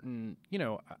 a certain,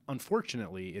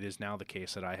 unfortunately, it is now the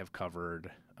case that I have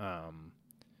covered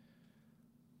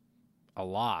a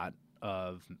lot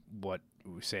of what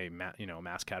we say,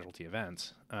 mass casualty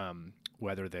events,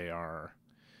 whether they are,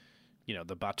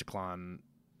 the Bataclan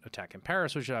attack in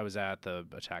Paris, which I was at, the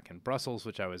attack in Brussels,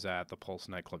 which I was at, the Pulse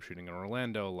nightclub shooting in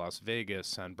Orlando, Las Vegas,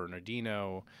 San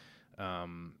Bernardino,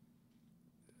 there's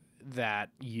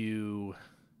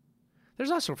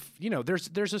also,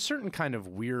 there's a certain kind of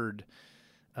weird,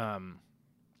 there's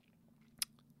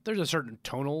a certain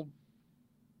tonal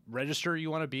register you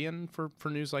want to be in for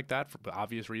news like that for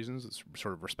obvious reasons. It's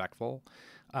sort of respectful.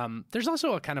 There's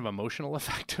also a kind of emotional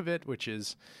effect of it, which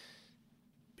is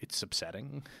it's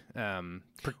upsetting,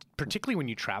 particularly when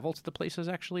you travel to the places.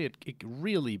 Actually, it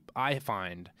really, I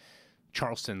find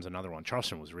Charleston's another one.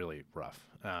 Charleston was really rough.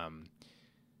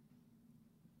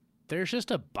 There's just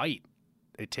a bite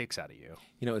it takes out of you.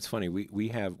 It's funny. We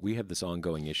have this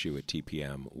ongoing issue at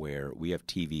TPM where we have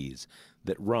TVs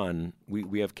that run.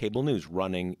 We have cable news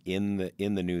running in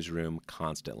the newsroom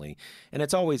constantly, and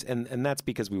it's always and that's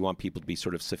because we want people to be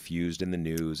sort of suffused in the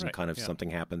news, and kind of something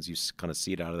happens, you kind of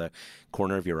see it out of the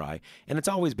corner of your eye, and it's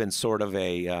always been sort of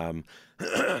a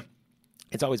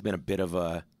it's always been a bit of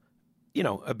a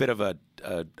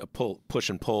push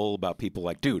and pull about people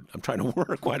like, dude, I'm trying to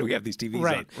work. Why do we have these TVs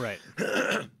on? Right.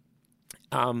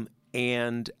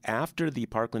 And after the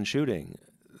Parkland shooting,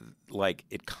 like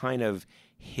it kind of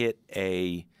hit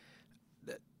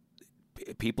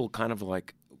people kind of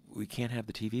like, we can't have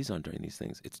the TVs on during these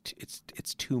things.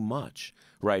 It's too much,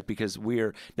 right? Because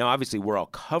now obviously we're all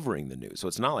covering the news, so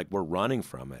it's not like we're running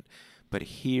from it, but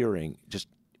hearing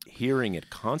it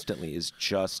constantly is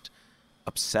just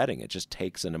upsetting. It just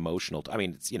takes an emotional. I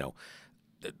mean, it's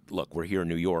look, we're here in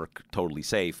New York, totally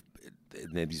safe.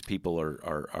 These people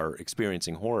are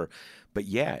experiencing horror, but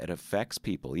yeah, it affects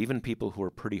people, even people who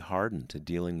are pretty hardened to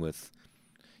dealing with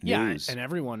news. Yeah, and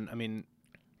everyone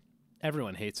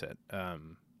everyone hates it.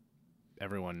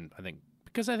 Everyone, I think,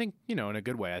 because I think in a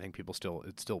good way, I think it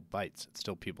still bites.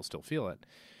 People still feel it.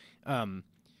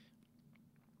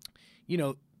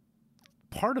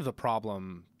 Part of the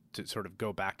problem, to sort of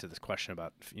go back to this question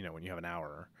about when you have an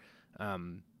hour,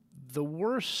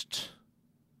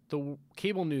 the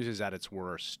cable news is at its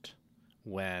worst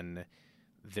when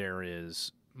there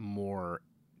is more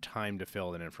time to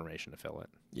fill than information to fill it.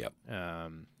 Yep.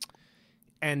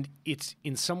 And it's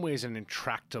in some ways an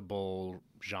intractable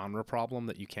genre problem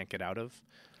that you can't get out of.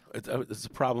 It's a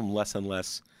problem less and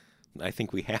less. I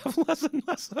think we have less and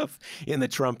less of in the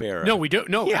Trump era. No, we don't.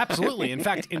 No, absolutely. In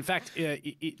fact,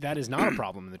 that is not a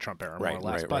problem in the Trump era, more or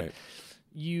less. But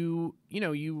I'm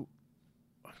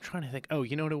trying to think. Oh,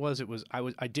 you know what it was?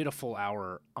 I did a full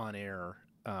hour on air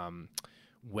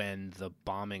when the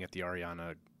bombing at the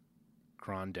Ariana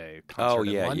Grande concert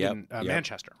in London,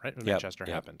 Manchester, right? Manchester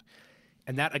happened,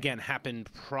 and that again happened.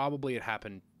 Probably it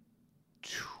happened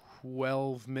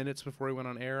 12 minutes before we went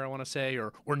on air, I want to say,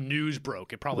 or news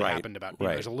broke. It probably happened about.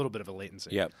 There's a little bit of a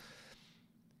latency. Yep.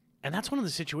 And that's one of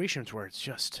the situations where it's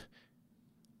just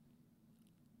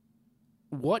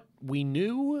what we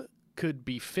knew could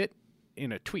be fit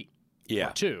in a tweet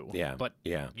or two. Yeah. But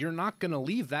you're not going to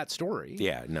leave that story.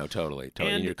 Yeah, no, totally.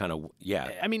 And you're kind of,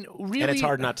 I mean, really. And it's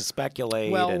hard not to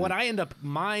speculate. Well,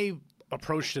 my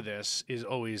approach to this is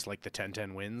always like the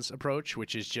 10-10 wins approach,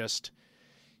 which is just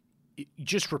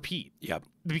repeat. Yep.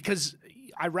 Because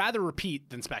I rather repeat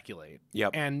than speculate.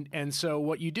 Yep. And so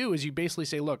what you do is you basically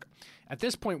say, look, at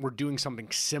this point we're doing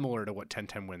something similar to what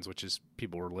 10-10 wins, which is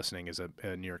people who are listening is a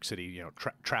New York City,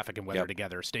 traffic and weather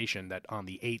together station that on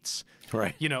the 8s,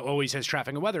 always has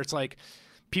traffic and weather. It's like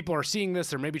people are seeing this,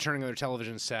 they're maybe turning on their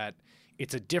television set.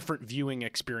 It's a different viewing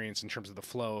experience in terms of the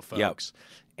flow of folks. Yep.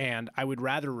 And I would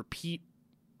rather repeat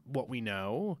what we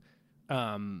know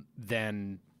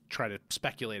than try to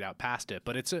speculate out past it.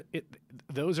 But it's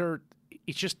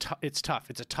tough.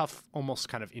 It's a tough, almost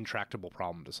kind of intractable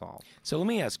problem to solve. So let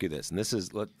me ask you this, and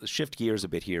let's shift gears a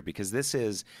bit here, because this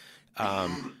is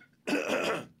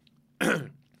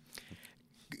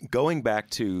going back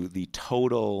to the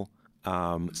total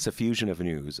suffusion of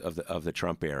news of the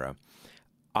Trump era.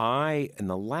 In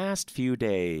the last few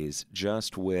days,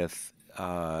 just with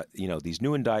these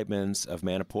new indictments of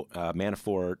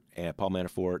Manafort, Paul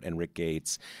Manafort and Rick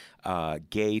Gates,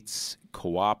 Gates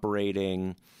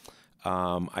cooperating.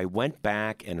 I went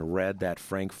back and read that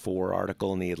Frank Foer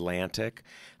article in The Atlantic,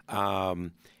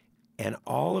 and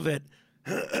all of it,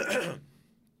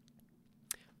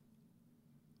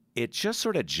 it just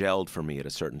sort of gelled for me at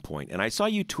a certain point. And I saw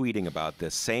you tweeting about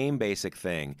this same basic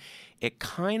thing. It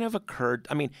kind of occurred.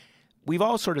 I mean, we've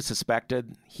all sort of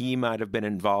suspected he might have been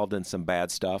involved in some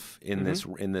bad stuff in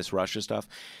this Russia stuff.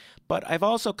 But I've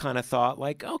also kind of thought,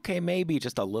 like, okay, maybe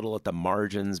just a little at the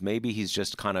margins. Maybe he's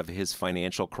just kind of his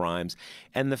financial crimes.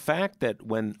 And the fact that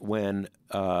when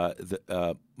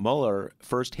Mueller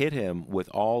first hit him with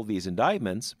all these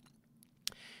indictments,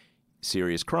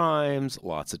 serious crimes,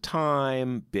 lots of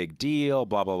time, big deal,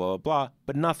 blah, blah, blah, blah, blah,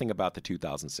 but nothing about the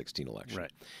 2016 election.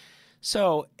 Right.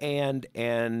 So, and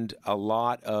a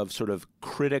lot of sort of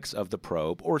critics of the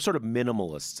probe, or sort of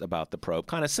minimalists about the probe,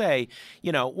 kind of say,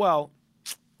 well,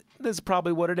 this is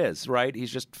probably what it is, right?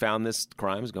 He's just found this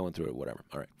crime, is going through it, whatever.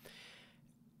 All right.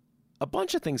 A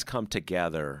bunch of things come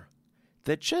together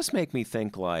that just make me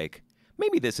think like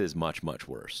maybe this is much, much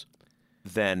worse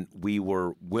than we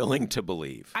were willing to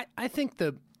believe. I think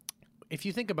if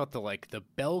you think about the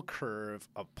bell curve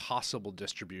of possible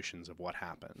distributions of what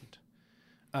happened,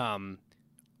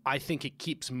 I think it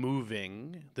keeps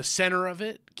moving. The center of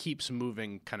it keeps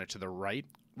moving kind of to the right.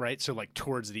 Right, so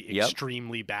towards the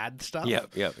extremely bad stuff.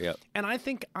 Yep. And I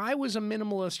think I was a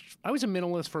minimalist. I was a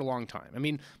minimalist for a long time. I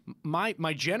mean,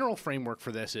 my general framework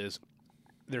for this is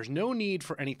there's no need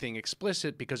for anything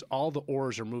explicit because all the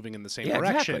oars are moving in the same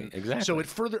direction. Exactly. So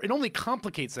it only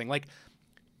complicates things. Like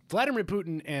Vladimir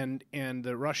Putin and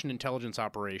the Russian intelligence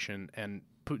operation and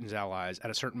Putin's allies. At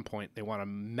a certain point, they want to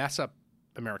mess up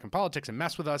American politics and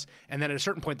mess with us, and then at a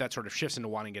certain point that sort of shifts into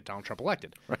wanting to get Donald Trump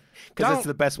elected. Right. Because it's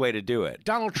the best way to do it.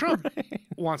 Donald Trump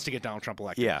wants to get Donald Trump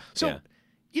elected. Yeah. So,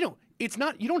 it's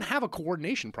not, you don't have a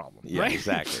coordination problem, yeah, right?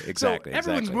 Exactly. So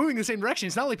everyone's moving in the same direction.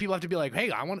 It's not like people have to be like,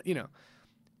 hey, I want,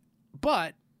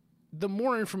 But the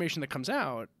more information that comes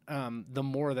out, the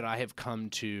more that I have come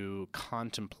to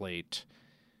contemplate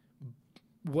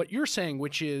what you're saying,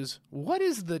 which is, what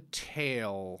is the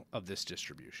tail of this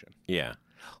distribution? Yeah.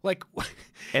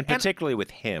 And particularly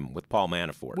with him, with Paul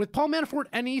Manafort. With Paul Manafort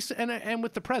and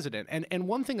with the president. And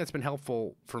one thing that's been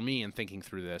helpful for me in thinking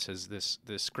through this is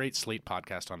this great Slate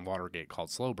podcast on Watergate called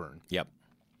Slow Burn. Yep.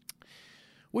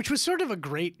 Which was sort of a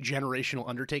great generational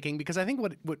undertaking because I think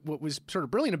what was sort of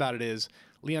brilliant about it is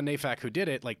Leon Neyfakh, who did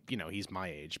it, he's my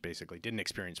age basically, didn't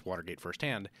experience Watergate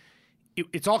firsthand.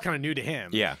 It's all kind of new to him.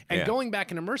 Yeah. And going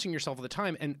back and immersing yourself at the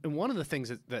time. And one of the things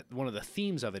that one of the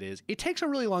themes of it is it takes a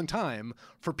really long time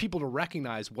for people to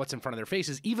recognize what's in front of their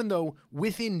faces, even though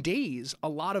within days, a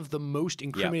lot of the most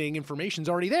incriminating information is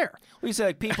already there. We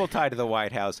say people tied to the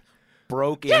White House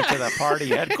broke into the party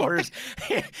headquarters.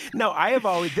 No, I have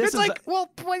always. This it's is what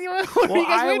are you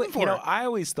guys waiting for? I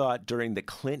always thought during the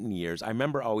Clinton years, I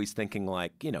remember always thinking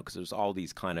because there's all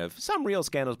these kind of some real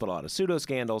scandals, but a lot of pseudo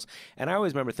scandals, and I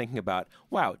always remember thinking about,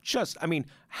 wow,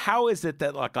 how is it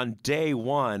that on day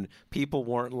one people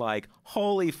weren't like,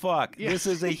 holy fuck, this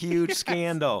is a huge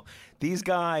scandal. These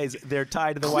guys, they're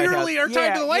tied to the White House. Clearly are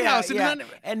tied to the White House.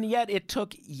 And yet it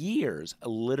took years,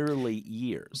 literally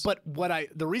years. But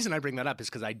the reason I bring that up is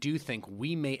because I do think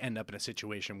we may end up in a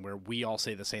situation where we all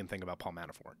say the same thing about Paul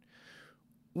Manafort.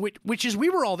 Which is, we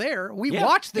were all there. We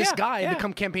watched this guy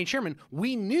become campaign chairman.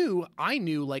 I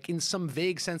knew, in some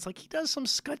vague sense, he does some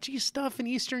sketchy stuff in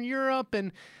Eastern Europe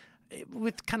and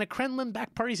with kind of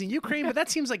Kremlin-backed parties in Ukraine. But that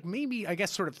seems like maybe, I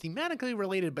guess, sort of thematically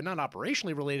related, but not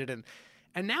operationally related.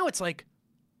 And now it's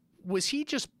was he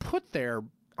just put there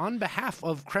on behalf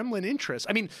of Kremlin interests?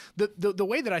 I mean, the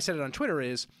way that I said it on Twitter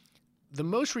is the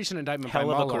most recent indictment by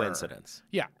Mueller. Hell of a coincidence.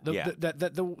 Yeah.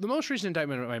 The most recent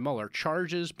indictment by Mueller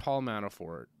charges Paul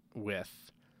Manafort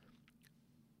with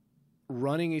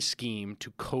running a scheme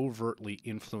to covertly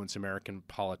influence American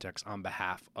politics on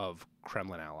behalf of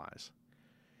Kremlin allies.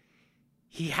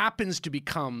 He happens to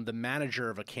become the manager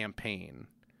of a campaign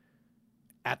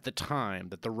at the time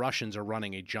that the Russians are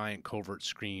running a giant covert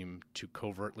scheme to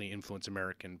covertly influence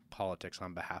American politics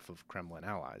on behalf of Kremlin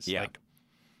allies. Yeah.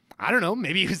 I don't know.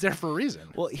 Maybe he was there for a reason.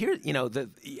 Well, here,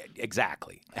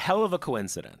 exactly. A hell of a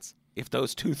coincidence. If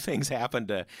those two things happen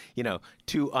to,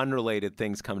 two unrelated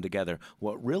things come together.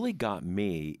 What really got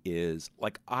me is,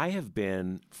 I have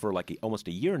been for almost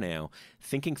a year now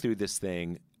thinking through this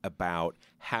thing about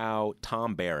how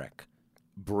Tom Barrack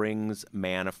brings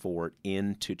Manafort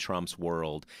into Trump's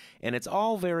world. And it's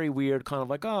all very weird, kind of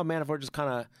Manafort just kind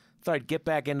of thought I'd get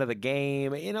back into the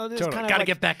game. This totally. kind of gotta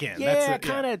get back in. Yeah,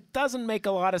 kind of doesn't make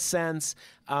a lot of sense.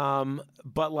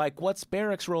 But what's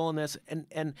Barrack's role in this?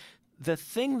 And the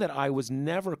thing that I was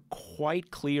never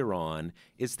quite clear on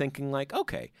is thinking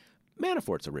okay,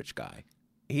 Manafort's a rich guy.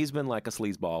 He's been a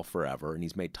sleazeball forever, and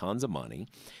he's made tons of money.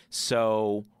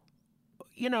 So,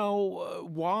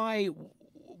 why?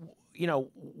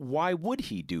 why would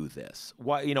he do this?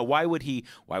 Why would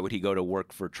he go to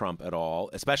work for Trump at all,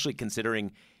 especially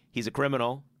considering he's a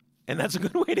criminal, and that's a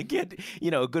good way to get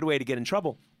in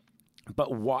trouble.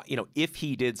 But why, if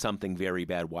he did something very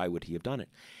bad, why would he have done it?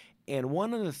 And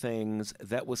one of the things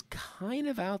that was kind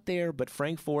of out there, but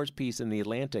Frank Foer's piece in The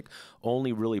Atlantic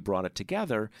only really brought it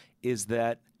together, is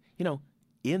that,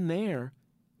 in there,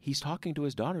 he's talking to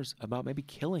his daughters about maybe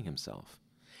killing himself.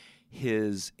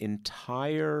 His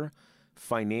entire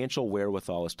financial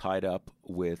wherewithal is tied up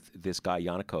with this guy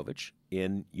Yanukovych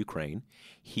in Ukraine.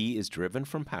 He is driven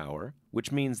from power,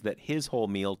 which means that his whole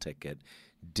meal ticket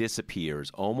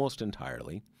disappears almost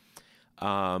entirely.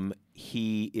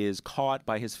 He is caught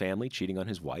by his family cheating on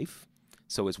his wife,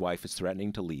 so his wife is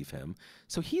threatening to leave him.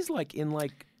 So he's in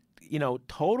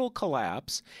total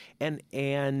collapse. And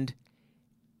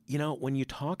when you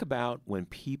talk about when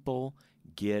people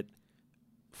get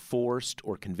forced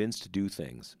or convinced to do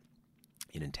things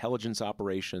in intelligence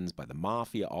operations, by the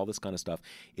mafia, all this kind of stuff,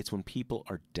 it's when people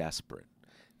are desperate.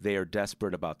 They are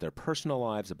desperate about their personal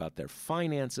lives, about their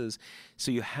finances.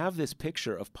 So you have this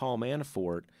picture of Paul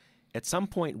Manafort at some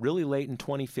point really late in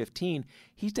 2015.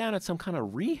 He's down at some kind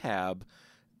of rehab,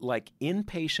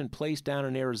 inpatient place down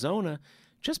in Arizona,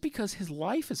 just because his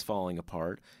life is falling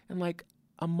apart. And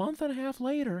a month and a half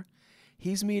later,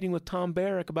 he's meeting with Tom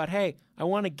Barrack about, hey, I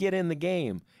want to get in the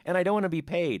game, and I don't want to be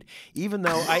paid, even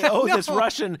though I owe this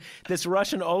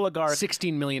Russian oligarch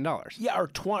 $16 million. Yeah, or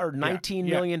 $19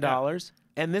 million. Yeah.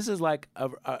 And this is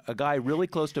a guy really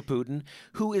close to Putin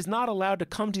who is not allowed to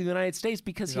come to the United States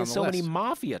because he has so many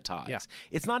mafia ties. Yeah.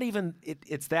 It's not even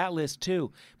it's that list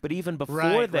too. But even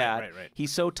before that,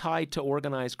 he's so tied to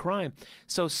organized crime.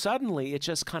 So suddenly it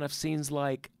just kind of seems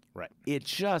like it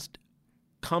just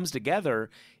comes together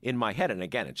in my head. And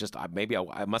again, it just maybe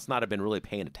I must not have been really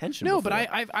paying attention. No, before.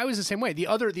 but I was the same way. The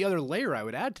other layer I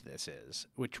would add to this is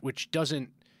which doesn't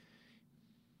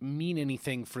mean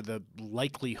anything for the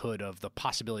likelihood of the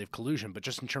possibility of collusion, but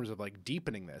just in terms of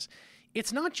deepening this,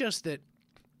 it's not just that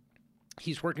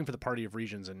he's working for the Party of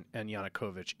Regions and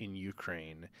Yanukovych in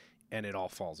Ukraine and it all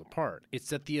falls apart. It's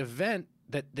that the event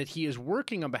that he is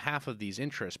working on behalf of these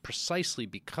interests precisely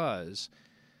because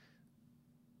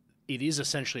it is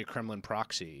essentially a Kremlin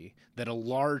proxy that a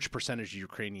large percentage of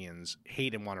Ukrainians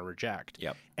hate and want to reject,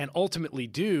 and ultimately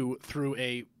do through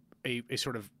a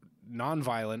sort of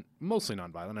mostly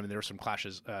nonviolent. I mean, there were some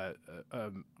clashes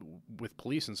with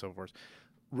police and so forth.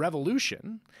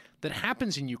 Revolution that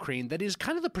happens in Ukraine that is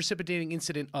kind of the precipitating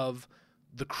incident of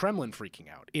the Kremlin freaking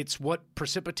out. It's what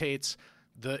precipitates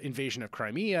the invasion of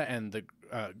Crimea and the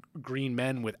green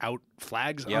men without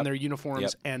flags on their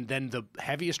uniforms, and then the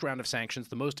heaviest round of sanctions,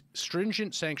 the most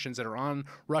stringent sanctions that are on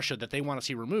Russia that they want to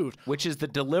see removed. Which is the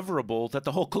deliverable that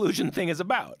the whole collusion thing is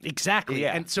about. Exactly.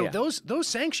 Yeah. And so those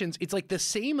sanctions, it's the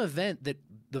same event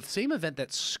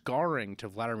that's scarring to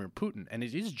Vladimir Putin, and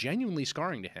it is genuinely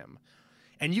scarring to him.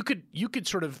 And you could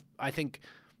sort of, I think,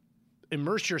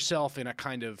 immerse yourself in a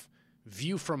kind of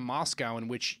view from Moscow in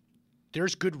which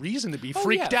there's good reason to be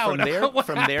freaked out about what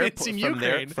happens in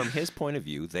Ukraine. From his point of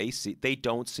view, they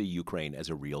don't see Ukraine as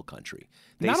a real country.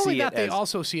 Not only that, they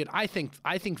also see it. I think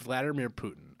Vladimir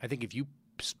Putin. I think if you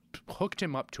hooked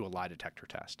him up to a lie detector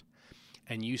test,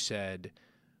 and you said,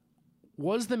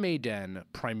 "Was the Maidan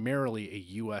primarily a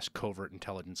U.S. covert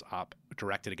intelligence op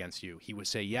directed against you?" he would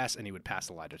say yes, and he would pass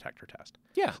the lie detector test.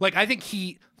 Yeah, I think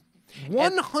he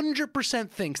 100%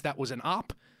 thinks that was an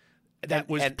op. That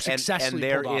was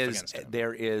successfully pulled off against him.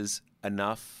 There is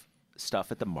enough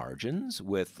stuff at the margins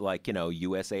with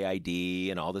USAID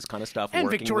and all this kind of stuff. And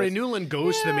Victoria Nuland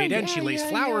goes to the Maidan. She lays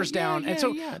flowers down, and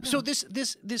so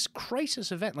this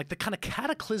crisis event, the kind of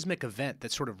cataclysmic event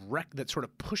that sort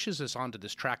of pushes us onto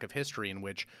this track of history in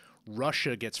which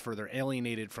Russia gets further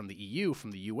alienated from the EU, from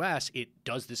the US. It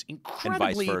does this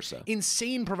incredibly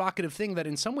insane, provocative thing that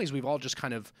in some ways we've all just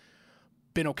kind of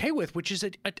been okay with, which is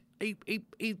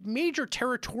a major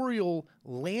territorial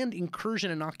land incursion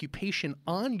and occupation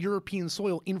on European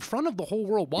soil in front of the whole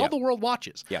world while the world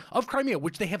watches of Crimea,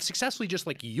 which they have successfully just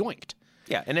yoinked.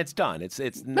 Yeah, and it's done.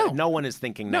 No one is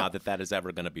thinking now that is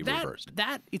ever going to be reversed.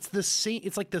 It's the same.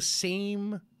 It's the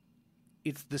same.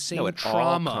 It's the same it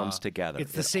trauma. All comes together.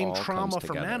 It's the same trauma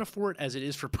for Manafort as it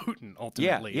is for Putin.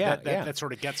 Ultimately, that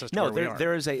sort of gets us to where we are.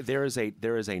 There is a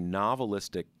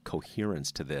novelistic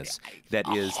coherence to this that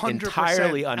is 100%.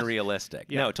 Entirely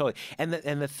unrealistic. No, totally. And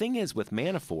the thing is with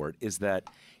Manafort is that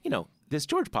this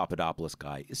George Papadopoulos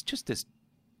guy is just this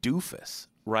doofus,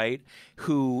 right?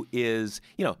 Who is,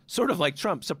 sort of like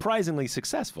Trump, surprisingly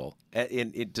successful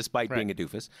despite being a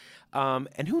doofus.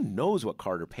 And who knows what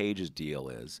Carter Page's deal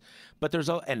is. But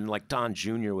and like Don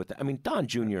Jr. Don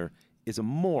Jr. is a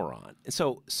moron.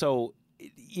 So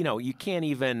you can't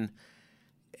even,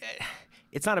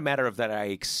 it's not a matter of that I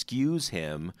excuse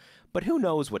him, but who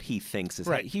knows what he thinks is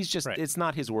right. He's just, it's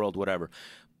not his world, whatever.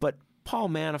 But Paul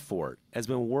Manafort has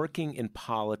been working in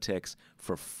politics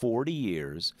for 40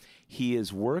 years. He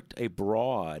has worked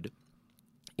abroad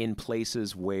in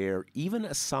places where, even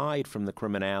aside from the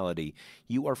criminality,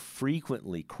 you are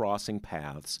frequently crossing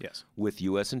paths with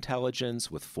U.S. intelligence,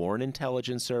 with foreign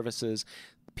intelligence services.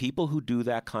 People who do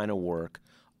that kind of work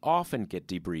often get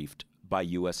debriefed by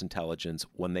U.S. intelligence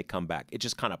when they come back. It's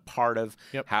just kind of part of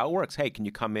how it works. Hey, can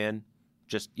you come in?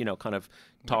 Just, kind of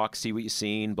talk, see what you've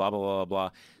seen, blah, blah, blah, blah.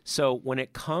 So when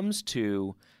it comes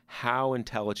to how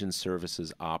intelligence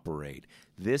services operate,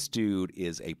 this dude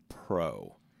is a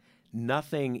pro.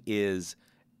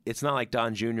 It's not like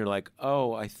Don Jr. like,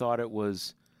 oh, I thought they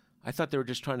were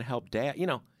just trying to help Dad.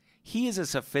 He is a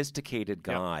sophisticated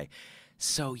guy. Yep.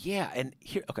 So, and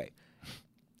here, okay.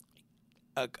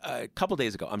 A couple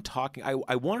days ago,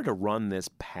 I wanted to run this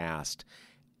past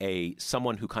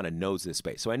someone who kind of knows this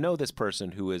space. So I know this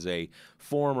person who is a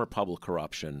former public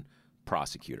corruption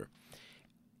prosecutor.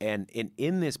 And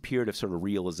in this period of sort of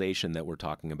realization that we're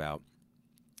talking about,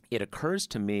 it occurs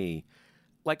to me,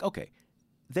 like, okay,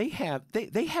 they have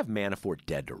Manafort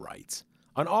dead to rights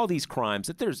on all these crimes.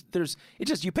 That it's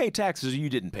just you pay taxes or you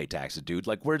didn't pay taxes, dude.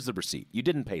 Like, where's the receipt? You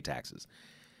didn't pay taxes.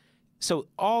 So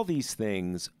all these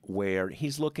things where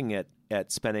he's looking at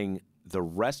spending the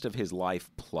rest of his life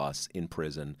plus in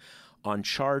prison on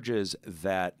charges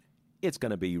that it's going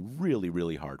to be really,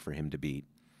 really hard for him to beat,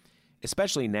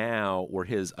 especially now where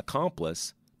his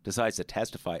accomplice decides to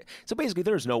testify. So basically,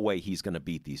 there's no way he's going to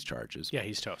beat these charges. Yeah,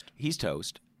 he's toast. He's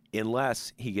toast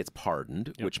unless he gets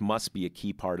pardoned, which must be a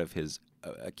key part of his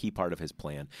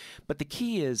plan. But the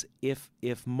key is if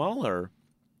Mueller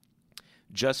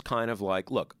just kind of like,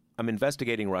 look, I'm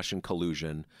investigating Russian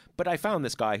collusion, but I found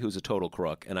this guy who's a total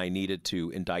crook, and I needed to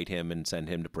indict him and send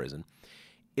him to prison.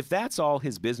 If that's all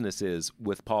his business is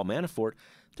with Paul Manafort,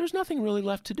 there's nothing really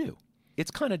left to do.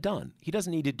 It's kind of done. He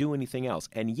doesn't need to do anything else.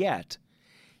 And yet,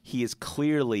 he's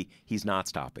not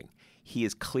stopping. He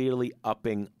is clearly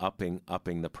upping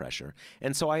the pressure.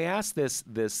 And so I asked this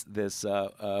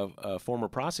former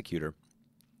prosecutor,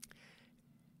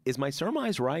 is my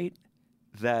surmise right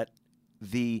that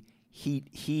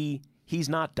he's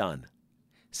not done?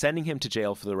 Sending him to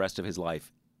jail for the rest of his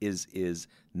life is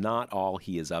not all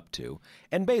he is up to.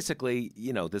 And basically,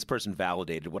 this person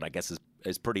validated what I guess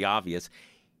is pretty obvious.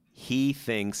 He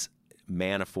thinks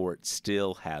Manafort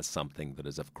still has something that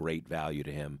is of great value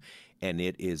to him, and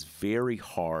it is very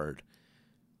hard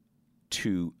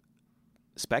to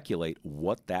speculate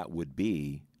what that would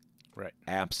be,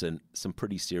 absent some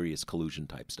pretty serious collusion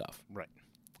type stuff. Right.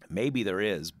 Maybe there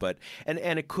is, but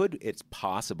it's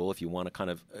possible, if you want to kind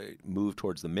of move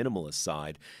towards the minimalist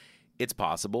side, it's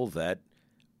possible that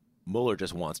Mueller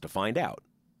just wants to find out,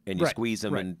 and you squeeze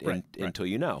him until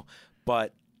you know.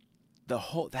 But that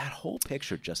whole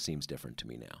picture just seems different to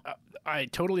me now. I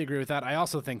totally agree with that. I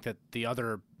also think that the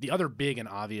other big and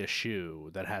obvious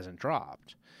shoe that hasn't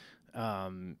dropped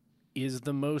is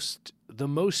the most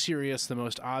serious, the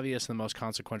most obvious, the most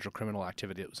consequential criminal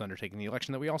activity that was undertaken in the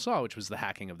election that we all saw, which was the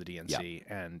hacking of the DNC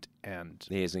and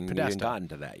he hasn't even gotten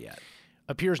to that yet.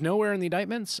 Appears nowhere in the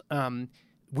indictments.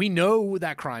 We know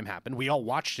that crime happened. We all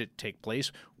watched it take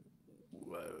place.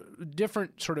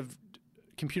 Different sort of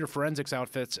computer forensics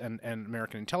outfits and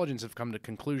American intelligence have come to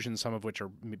conclusions, some of which are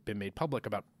been made public,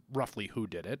 about roughly who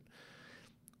did it.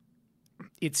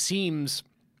 It seems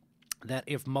that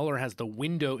if Mueller has the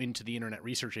window into the Internet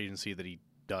Research Agency that he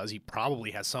does, he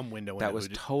probably has some window. That was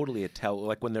totally a tell.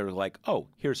 Like when they're like, "Oh,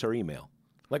 here's her email."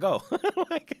 Like, oh,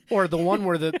 or the one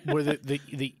where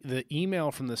the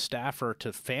email from the staffer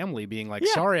to family being like,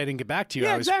 "Sorry, I didn't get back to you.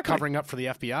 I was covering up for the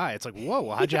FBI." It's like, whoa,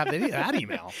 well, how'd you have that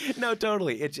email? No,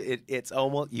 totally. It's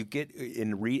almost you get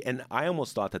and I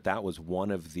almost thought that was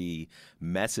one of the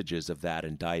messages of that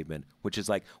indictment, which is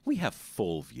like, we have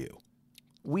full view.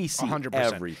 We see 100%.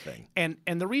 Everything. And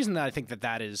the reason that I think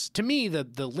that is, to me, the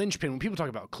linchpin, when people talk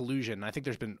about collusion, I think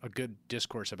there's been a good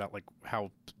discourse about like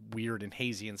how weird and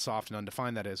hazy and soft and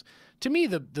undefined that is. To me,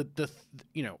 the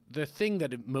thing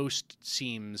that it most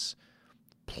seems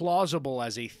plausible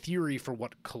as a theory for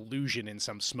what collusion in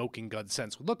some smoking gun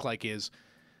sense would look like is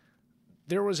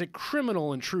there was a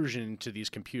criminal intrusion into these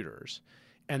computers,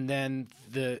 and then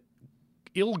the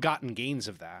ill-gotten gains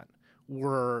of that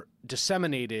were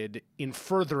disseminated in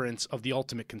furtherance of the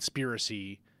ultimate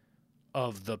conspiracy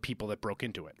of the people that broke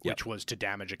into it, which was to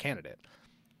damage a candidate.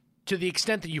 To the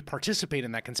extent that you participate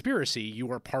in that conspiracy,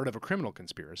 you are part of a criminal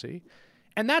conspiracy.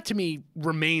 And that, to me,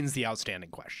 remains the outstanding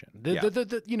question.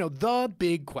 The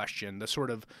big question, the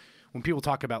sort of, when people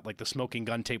talk about like the smoking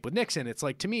gun tape with Nixon, it's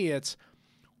like, to me, it's,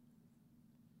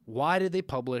 why did they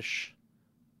publish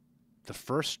the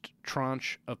first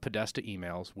tranche of Podesta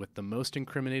emails with the most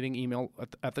incriminating email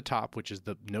at the top, which is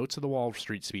the notes of the Wall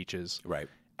Street speeches, right,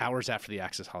 hours after the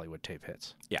Access Hollywood tape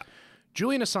hits? Yeah.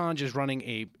 Julian Assange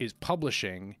is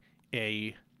publishing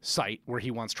a site where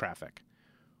he wants traffic.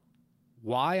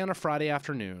 Why on a Friday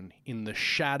afternoon, in the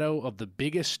shadow of the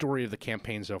biggest story of the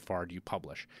campaign so far, do you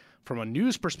publish? From a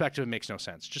news perspective, it makes no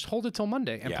sense. Just hold it till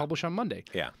Monday and publish on Monday.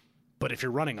 Yeah. But if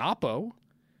you're running Oppo,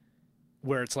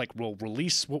 where it's like, we'll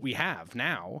release what we have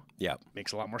now,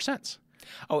 makes a lot more sense.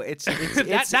 Oh, it's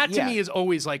that to me is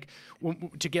always like,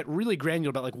 to get really granular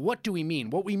about like, what do we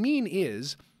mean? What we mean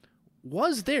is,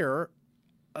 was there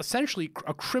essentially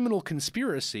a criminal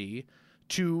conspiracy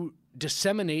to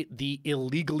disseminate the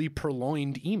illegally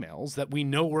purloined emails that we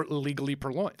know were illegally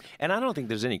purloined? And I don't think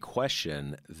there's any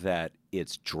question that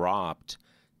it's dropped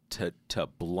to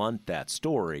blunt that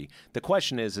story. The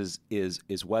question is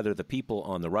whether the people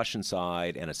on the Russian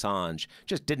side and Assange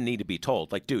just didn't need to be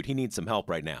told, like, dude, he needs some help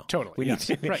right now. Totally. We yes.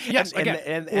 need to, right. Yes.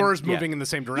 And or is moving in the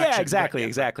same direction. Yeah. Exactly. Right.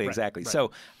 Exactly. Right. Exactly. Right.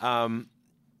 So,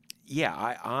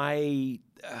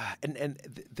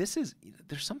 this is,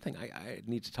 there's something I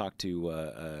need to talk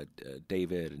to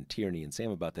David and Tierney and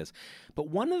Sam about this. But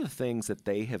one of the things that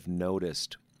they have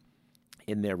noticed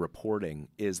in their reporting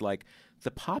is like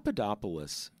the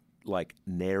Papadopoulos like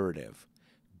narrative.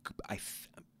 I'm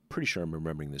pretty sure I'm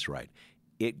remembering this right.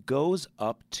 It goes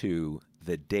up to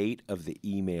the date of the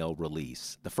email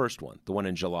release, the first one, the one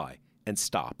in July, and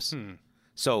stops.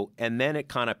 So, and then it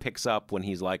kind of picks up when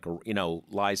he's like,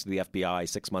 lies to the FBI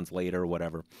 6 months later or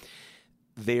whatever.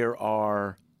 There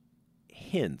are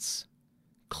hints,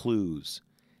 clues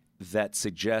that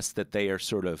suggest that they are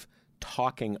sort of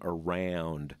talking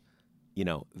around,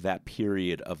 that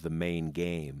period of the main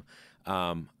game.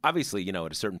 Obviously, at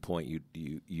a certain point,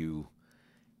 you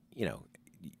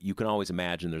can always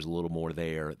imagine there's a little more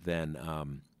there than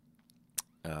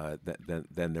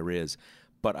there is.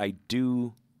 But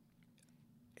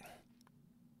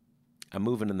I'm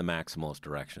moving in the maximalist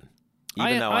direction.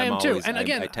 Even though I am too. And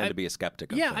again, I tend to be a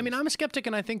skeptic. Yeah, I mean, I'm a skeptic,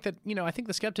 and I think that I think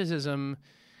the skepticism,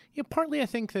 partly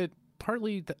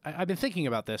I've been thinking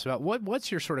about this, about what's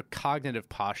your sort of cognitive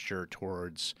posture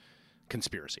towards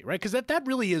conspiracy, right? Because that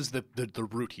really is the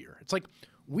root here. It's like,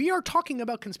 we are talking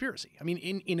about conspiracy. I mean,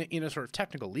 in a sort of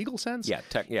technical legal sense.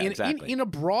 Exactly. In a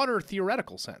broader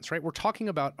theoretical sense, right? We're talking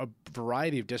about a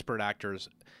variety of disparate actors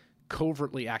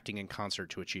covertly acting in concert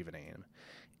to achieve an aim.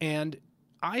 And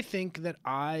I think that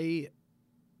I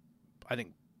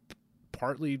think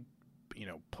partly,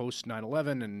 post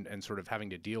 9/11 and sort of having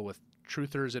to deal with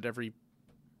truthers at every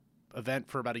event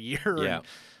for about a year. Yeah.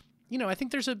 And, I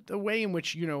think there's a way in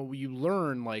which, you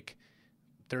learn, like,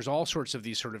 there's all sorts of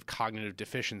these sort of cognitive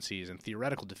deficiencies and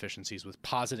theoretical deficiencies with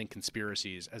positing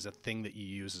conspiracies as a thing that you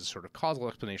use as a sort of causal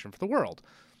explanation for the world.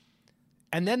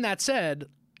 And then that said,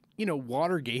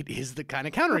 Watergate is the kind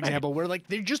of counterexample where, like,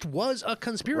 there just was a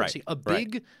conspiracy, a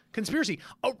big conspiracy,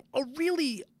 a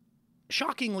really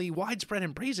shockingly widespread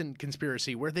and brazen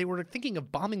conspiracy where they were thinking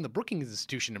of bombing the Brookings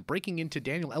Institution and breaking into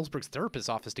Daniel Ellsberg's therapist's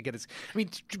office to get his,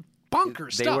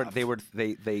 bonkers stuff.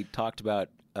 They talked about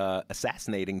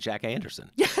assassinating Jack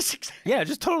Anderson. Yes, exactly. Yeah,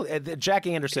 just totally. Jack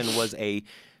Anderson was a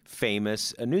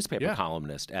famous newspaper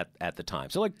columnist at the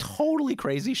time. So, like, totally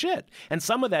crazy shit. And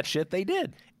some of that shit they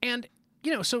did. And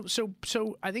so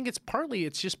I think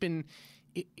it's just been,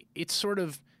 it's sort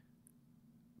of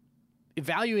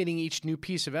evaluating each new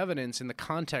piece of evidence in the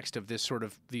context of this sort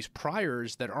of these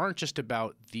priors that aren't just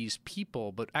about these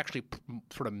people, but actually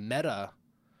sort of meta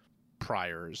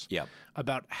priors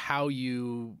about how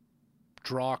you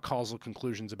draw causal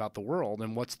conclusions about the world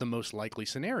and what's the most likely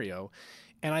scenario.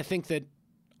 And I think that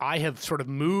I have sort of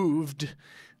moved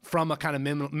from a kind of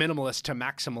minimalist to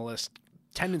maximalist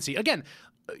tendency. Again,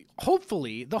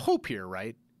 hopefully, the hope here,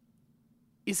 right,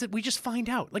 is that we just find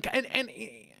out. Like, and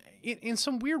in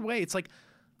some weird way, it's like,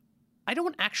 I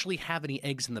don't actually have any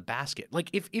eggs in the basket. Like,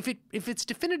 if it's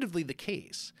definitively the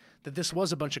case that this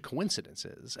was a bunch of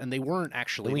coincidences and they weren't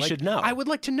actually, we should know. I would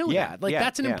like to know that. Like,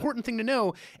 that's an important thing to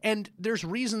know. And there's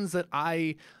reasons that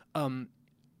I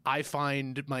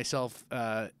find myself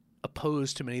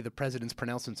opposed to many of the president's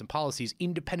pronouncements and policies,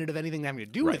 independent of anything having to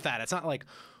do with that. It's not like,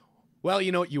 well,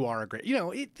 you are a great,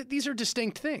 these are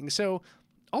distinct things. So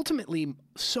ultimately,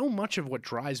 so much of what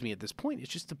drives me at this point is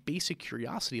just the basic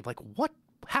curiosity of like, what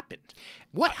happened?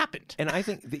 What happened? And I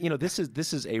think this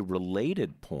is a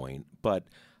related point, but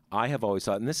I have always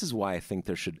thought, and this is why I think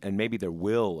there should, and maybe there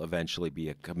will eventually be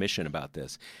a commission about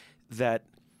this, that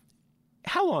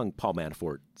how long Paul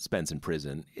Manafort spends in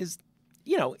prison is,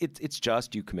 it's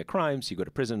just you commit crimes, you go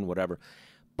to prison, whatever.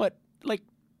 But like,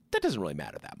 that doesn't really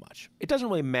matter that much. It doesn't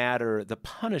really matter. The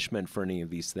punishment for any of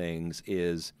these things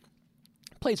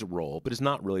plays a role, but is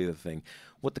not really the thing.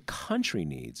 What the country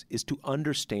needs is to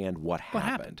understand what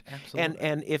happened. Absolutely.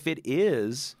 And if it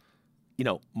is,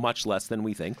 much less than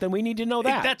we think, then we need to know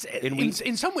that. That's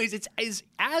in some ways it's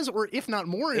as or if not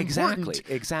more important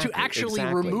exactly, to actually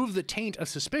remove the taint of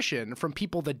suspicion from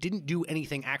people that didn't do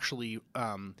anything actually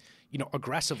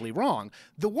aggressively wrong.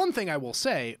 The one thing I will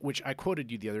say, which I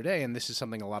quoted you the other day, and this is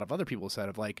something a lot of other people said,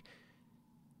 of like,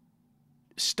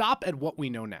 stop at what we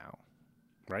know now,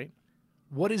 right?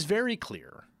 What is very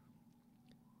clear,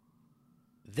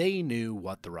 they knew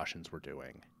what the Russians were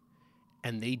doing,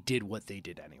 and they did what they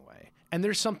did anyway. And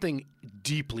there's something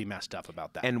deeply messed up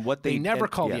about that. And what they never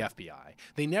call the FBI.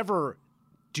 They never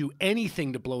do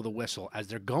anything to blow the whistle as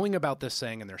they're going about this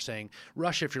thing, and they're saying,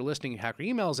 Russia, if you're listening, hack our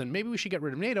emails, and maybe we should get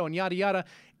rid of NATO, and yada, yada.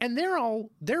 And we're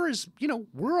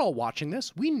all watching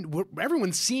this.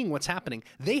 Everyone's seeing what's happening.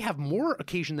 They have more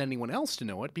occasion than anyone else to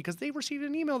know it because they received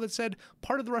an email that said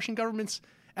part of the Russian government's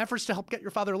efforts to help get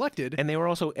your father elected.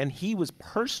 And he was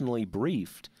personally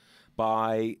briefed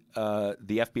by the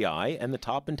FBI and the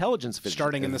top intelligence officials.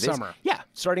 Starting in the summer. Yeah,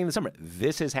 starting in the summer.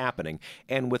 This is happening.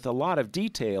 And with a lot of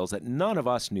details that none of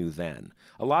us knew then.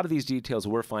 A lot of these details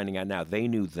we're finding out now, they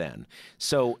knew then.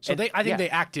 I think they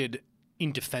acted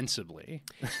indefensibly.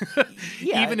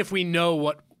 Even if we know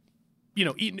what,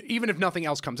 even if nothing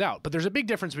else comes out. But there's a big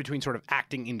difference between sort of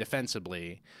acting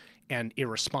indefensibly and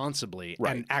irresponsibly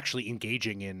and actually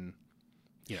engaging in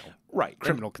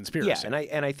criminal conspiracy. Yeah,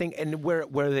 and I think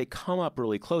where they come up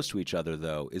really close to each other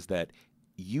though is that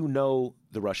the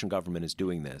Russian government is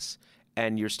doing this,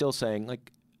 and you're still saying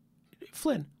like,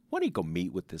 Flynn, why don't you go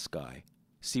meet with this guy?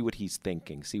 See what he's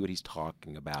thinking. See what he's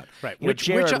talking about. Right.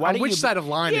 Jared, which side of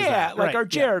line is that? Yeah, or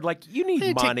Jared, you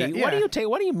need money. That, yeah.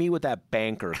 Why don't you meet with that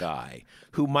banker guy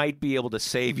who might be able to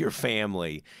save your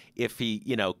family if he,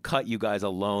 cut you guys a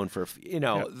loan for,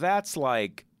 that's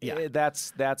like,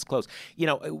 that's close.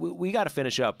 We got to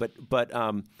finish up, but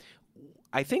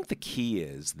I think the key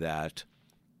is that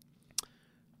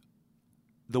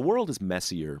the world is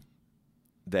messier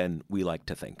than we like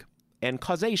to think. And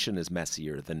causation is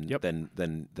messier than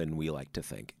we like to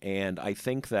think. And I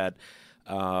think that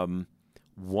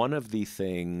one of the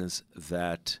things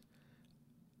that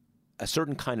a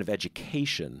certain kind of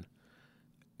education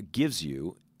gives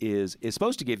you is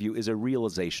supposed to give you is a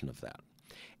realization of that.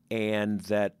 And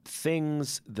that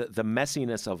things, the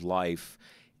messiness of life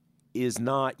is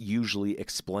not usually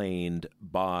explained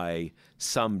by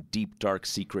some deep, dark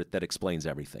secret that explains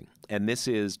everything. And this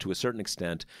is, to a certain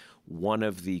extent, one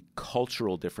of the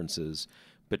cultural differences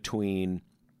between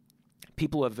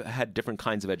people who have had different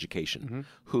kinds of education,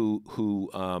 who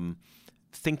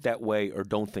think that way or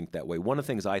don't think that way. One of the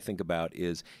things I think about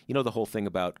is, the whole thing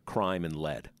about crime and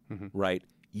lead, right?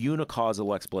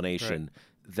 Unicausal explanation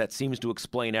that seems to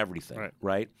explain everything,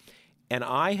 right? And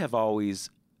I've always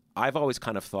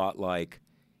kind of thought like,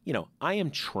 I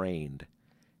am trained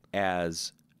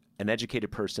as an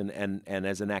educated person and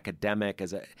as an academic,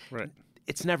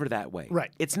 it's never that way.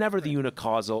 Right. It's never the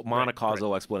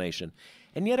monocausal explanation.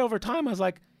 And yet over time I was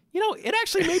like, it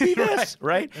actually may be this,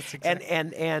 right? That's exactly.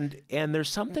 And there's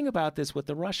something about this with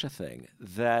the Russia thing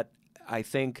that I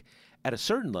think at a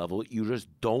certain level you just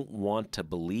don't want to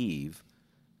believe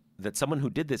that someone who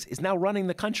did this is now running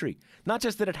the country. Not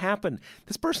just that it happened.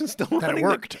 This person's still running. That it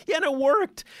worked. And it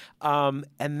worked. And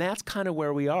that's kind of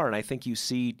where we are. And I think you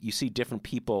see different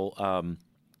people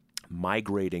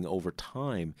migrating over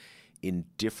time in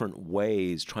different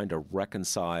ways, trying to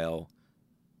reconcile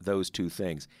those two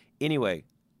things. Anyway,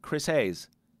 Chris Hayes,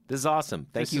 this is awesome.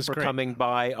 Thank you for coming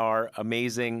by our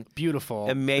amazing,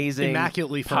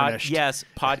 immaculately furnished,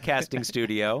 podcasting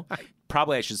studio.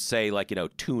 Probably I should say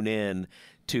tune in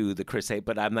to the Chris Hayes,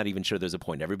 but I'm not even sure there's a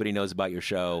point. Everybody knows about your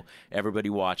show.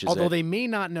 Everybody watches Although it. they may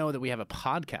not know that we have a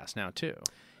podcast now too,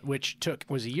 which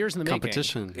was years in the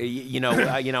competition. making. You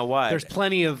know what? There's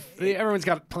everyone's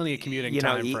got plenty of commuting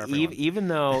time for everyone.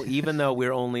 Even though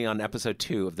we're only on episode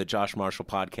 2 of the Josh Marshall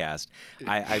podcast,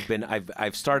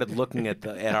 I've started looking at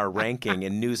our ranking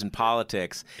in news and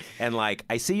politics, and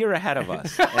I see you're ahead of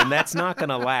us, and that's not going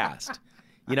to last.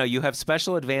 You have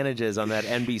special advantages on that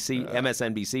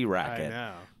MSNBC racket. I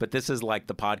know. But this is like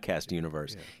the podcast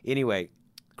universe. Yeah. Anyway,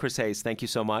 Chris Hayes, thank you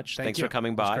so much. Thanks you. for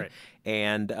coming That's by. great.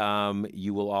 And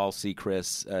you will all see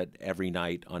Chris every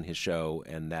night on his show,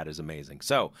 and that is amazing.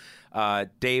 So,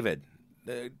 David,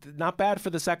 not bad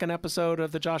for the second episode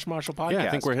of the Josh Marshall podcast. Yeah, I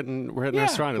think we're hitting our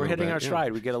stride. We're hitting our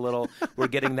stride. We get a little. We're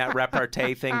getting that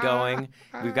repartee thing going.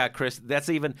 We've got Chris. That's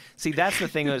the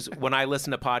thing is when I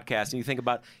listen to podcasts and you think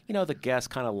about the guests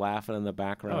kind of laughing in the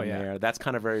background there. That's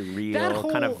kind of very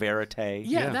real, kind of verite.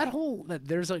 Yeah,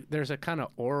 there's a kind of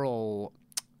oral.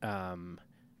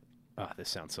 This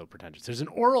sounds so pretentious. There's an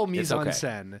oral mise en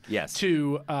scène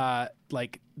to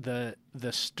like the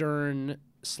Stern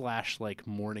 / like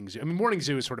Morning Zoo. I mean, Morning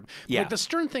Zoo is sort of like the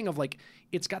Stern thing of like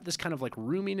it's got this kind of like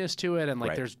roominess to it, and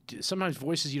like there's sometimes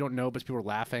voices you don't know, but people are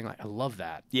laughing. Like I love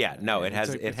that. Yeah, no, it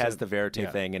has the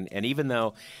verite thing, and even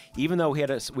though we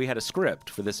had a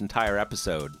script for this entire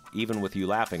episode, even with you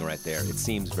laughing right there, it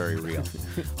seems very real.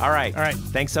 All right.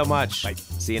 Thanks so much. Bye.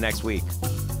 See you next week.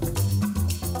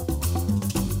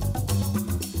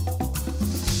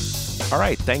 All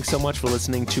right, thanks so much for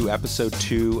listening to episode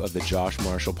 2 of the Josh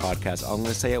Marshall podcast. I'm going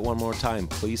to say it one more time.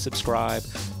 Please subscribe.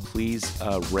 Please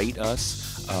rate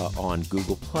us on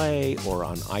Google Play or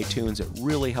on iTunes. It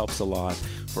really helps a lot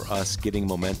for us getting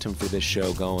momentum for this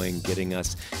show going, getting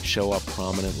us show up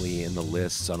prominently in the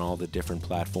lists on all the different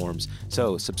platforms.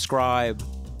 So subscribe,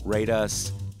 rate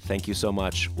us. Thank you so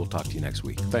much. We'll talk to you next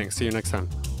week. Thanks. See you next time.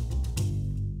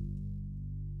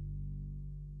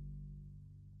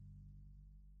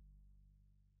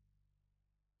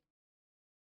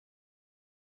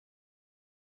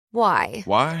 Why?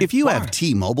 If you have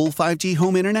T-Mobile 5G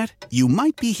home internet, you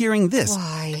might be hearing this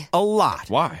Why? a lot.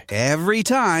 Why? Every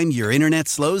time your internet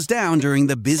slows down during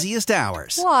the busiest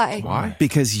hours. Why?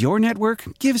 Because your network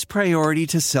gives priority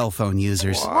to cell phone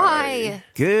users. Why?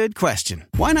 Good question.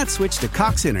 Why not switch to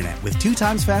Cox Internet with 2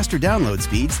 times faster download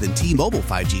speeds than T-Mobile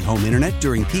 5G home internet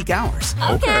during peak hours?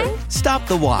 Okay. Stop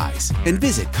the whys and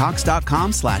visit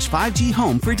cox.com/5G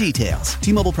home for details.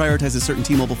 T-Mobile prioritizes certain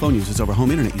T-Mobile phone users over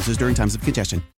home internet users during times of congestion.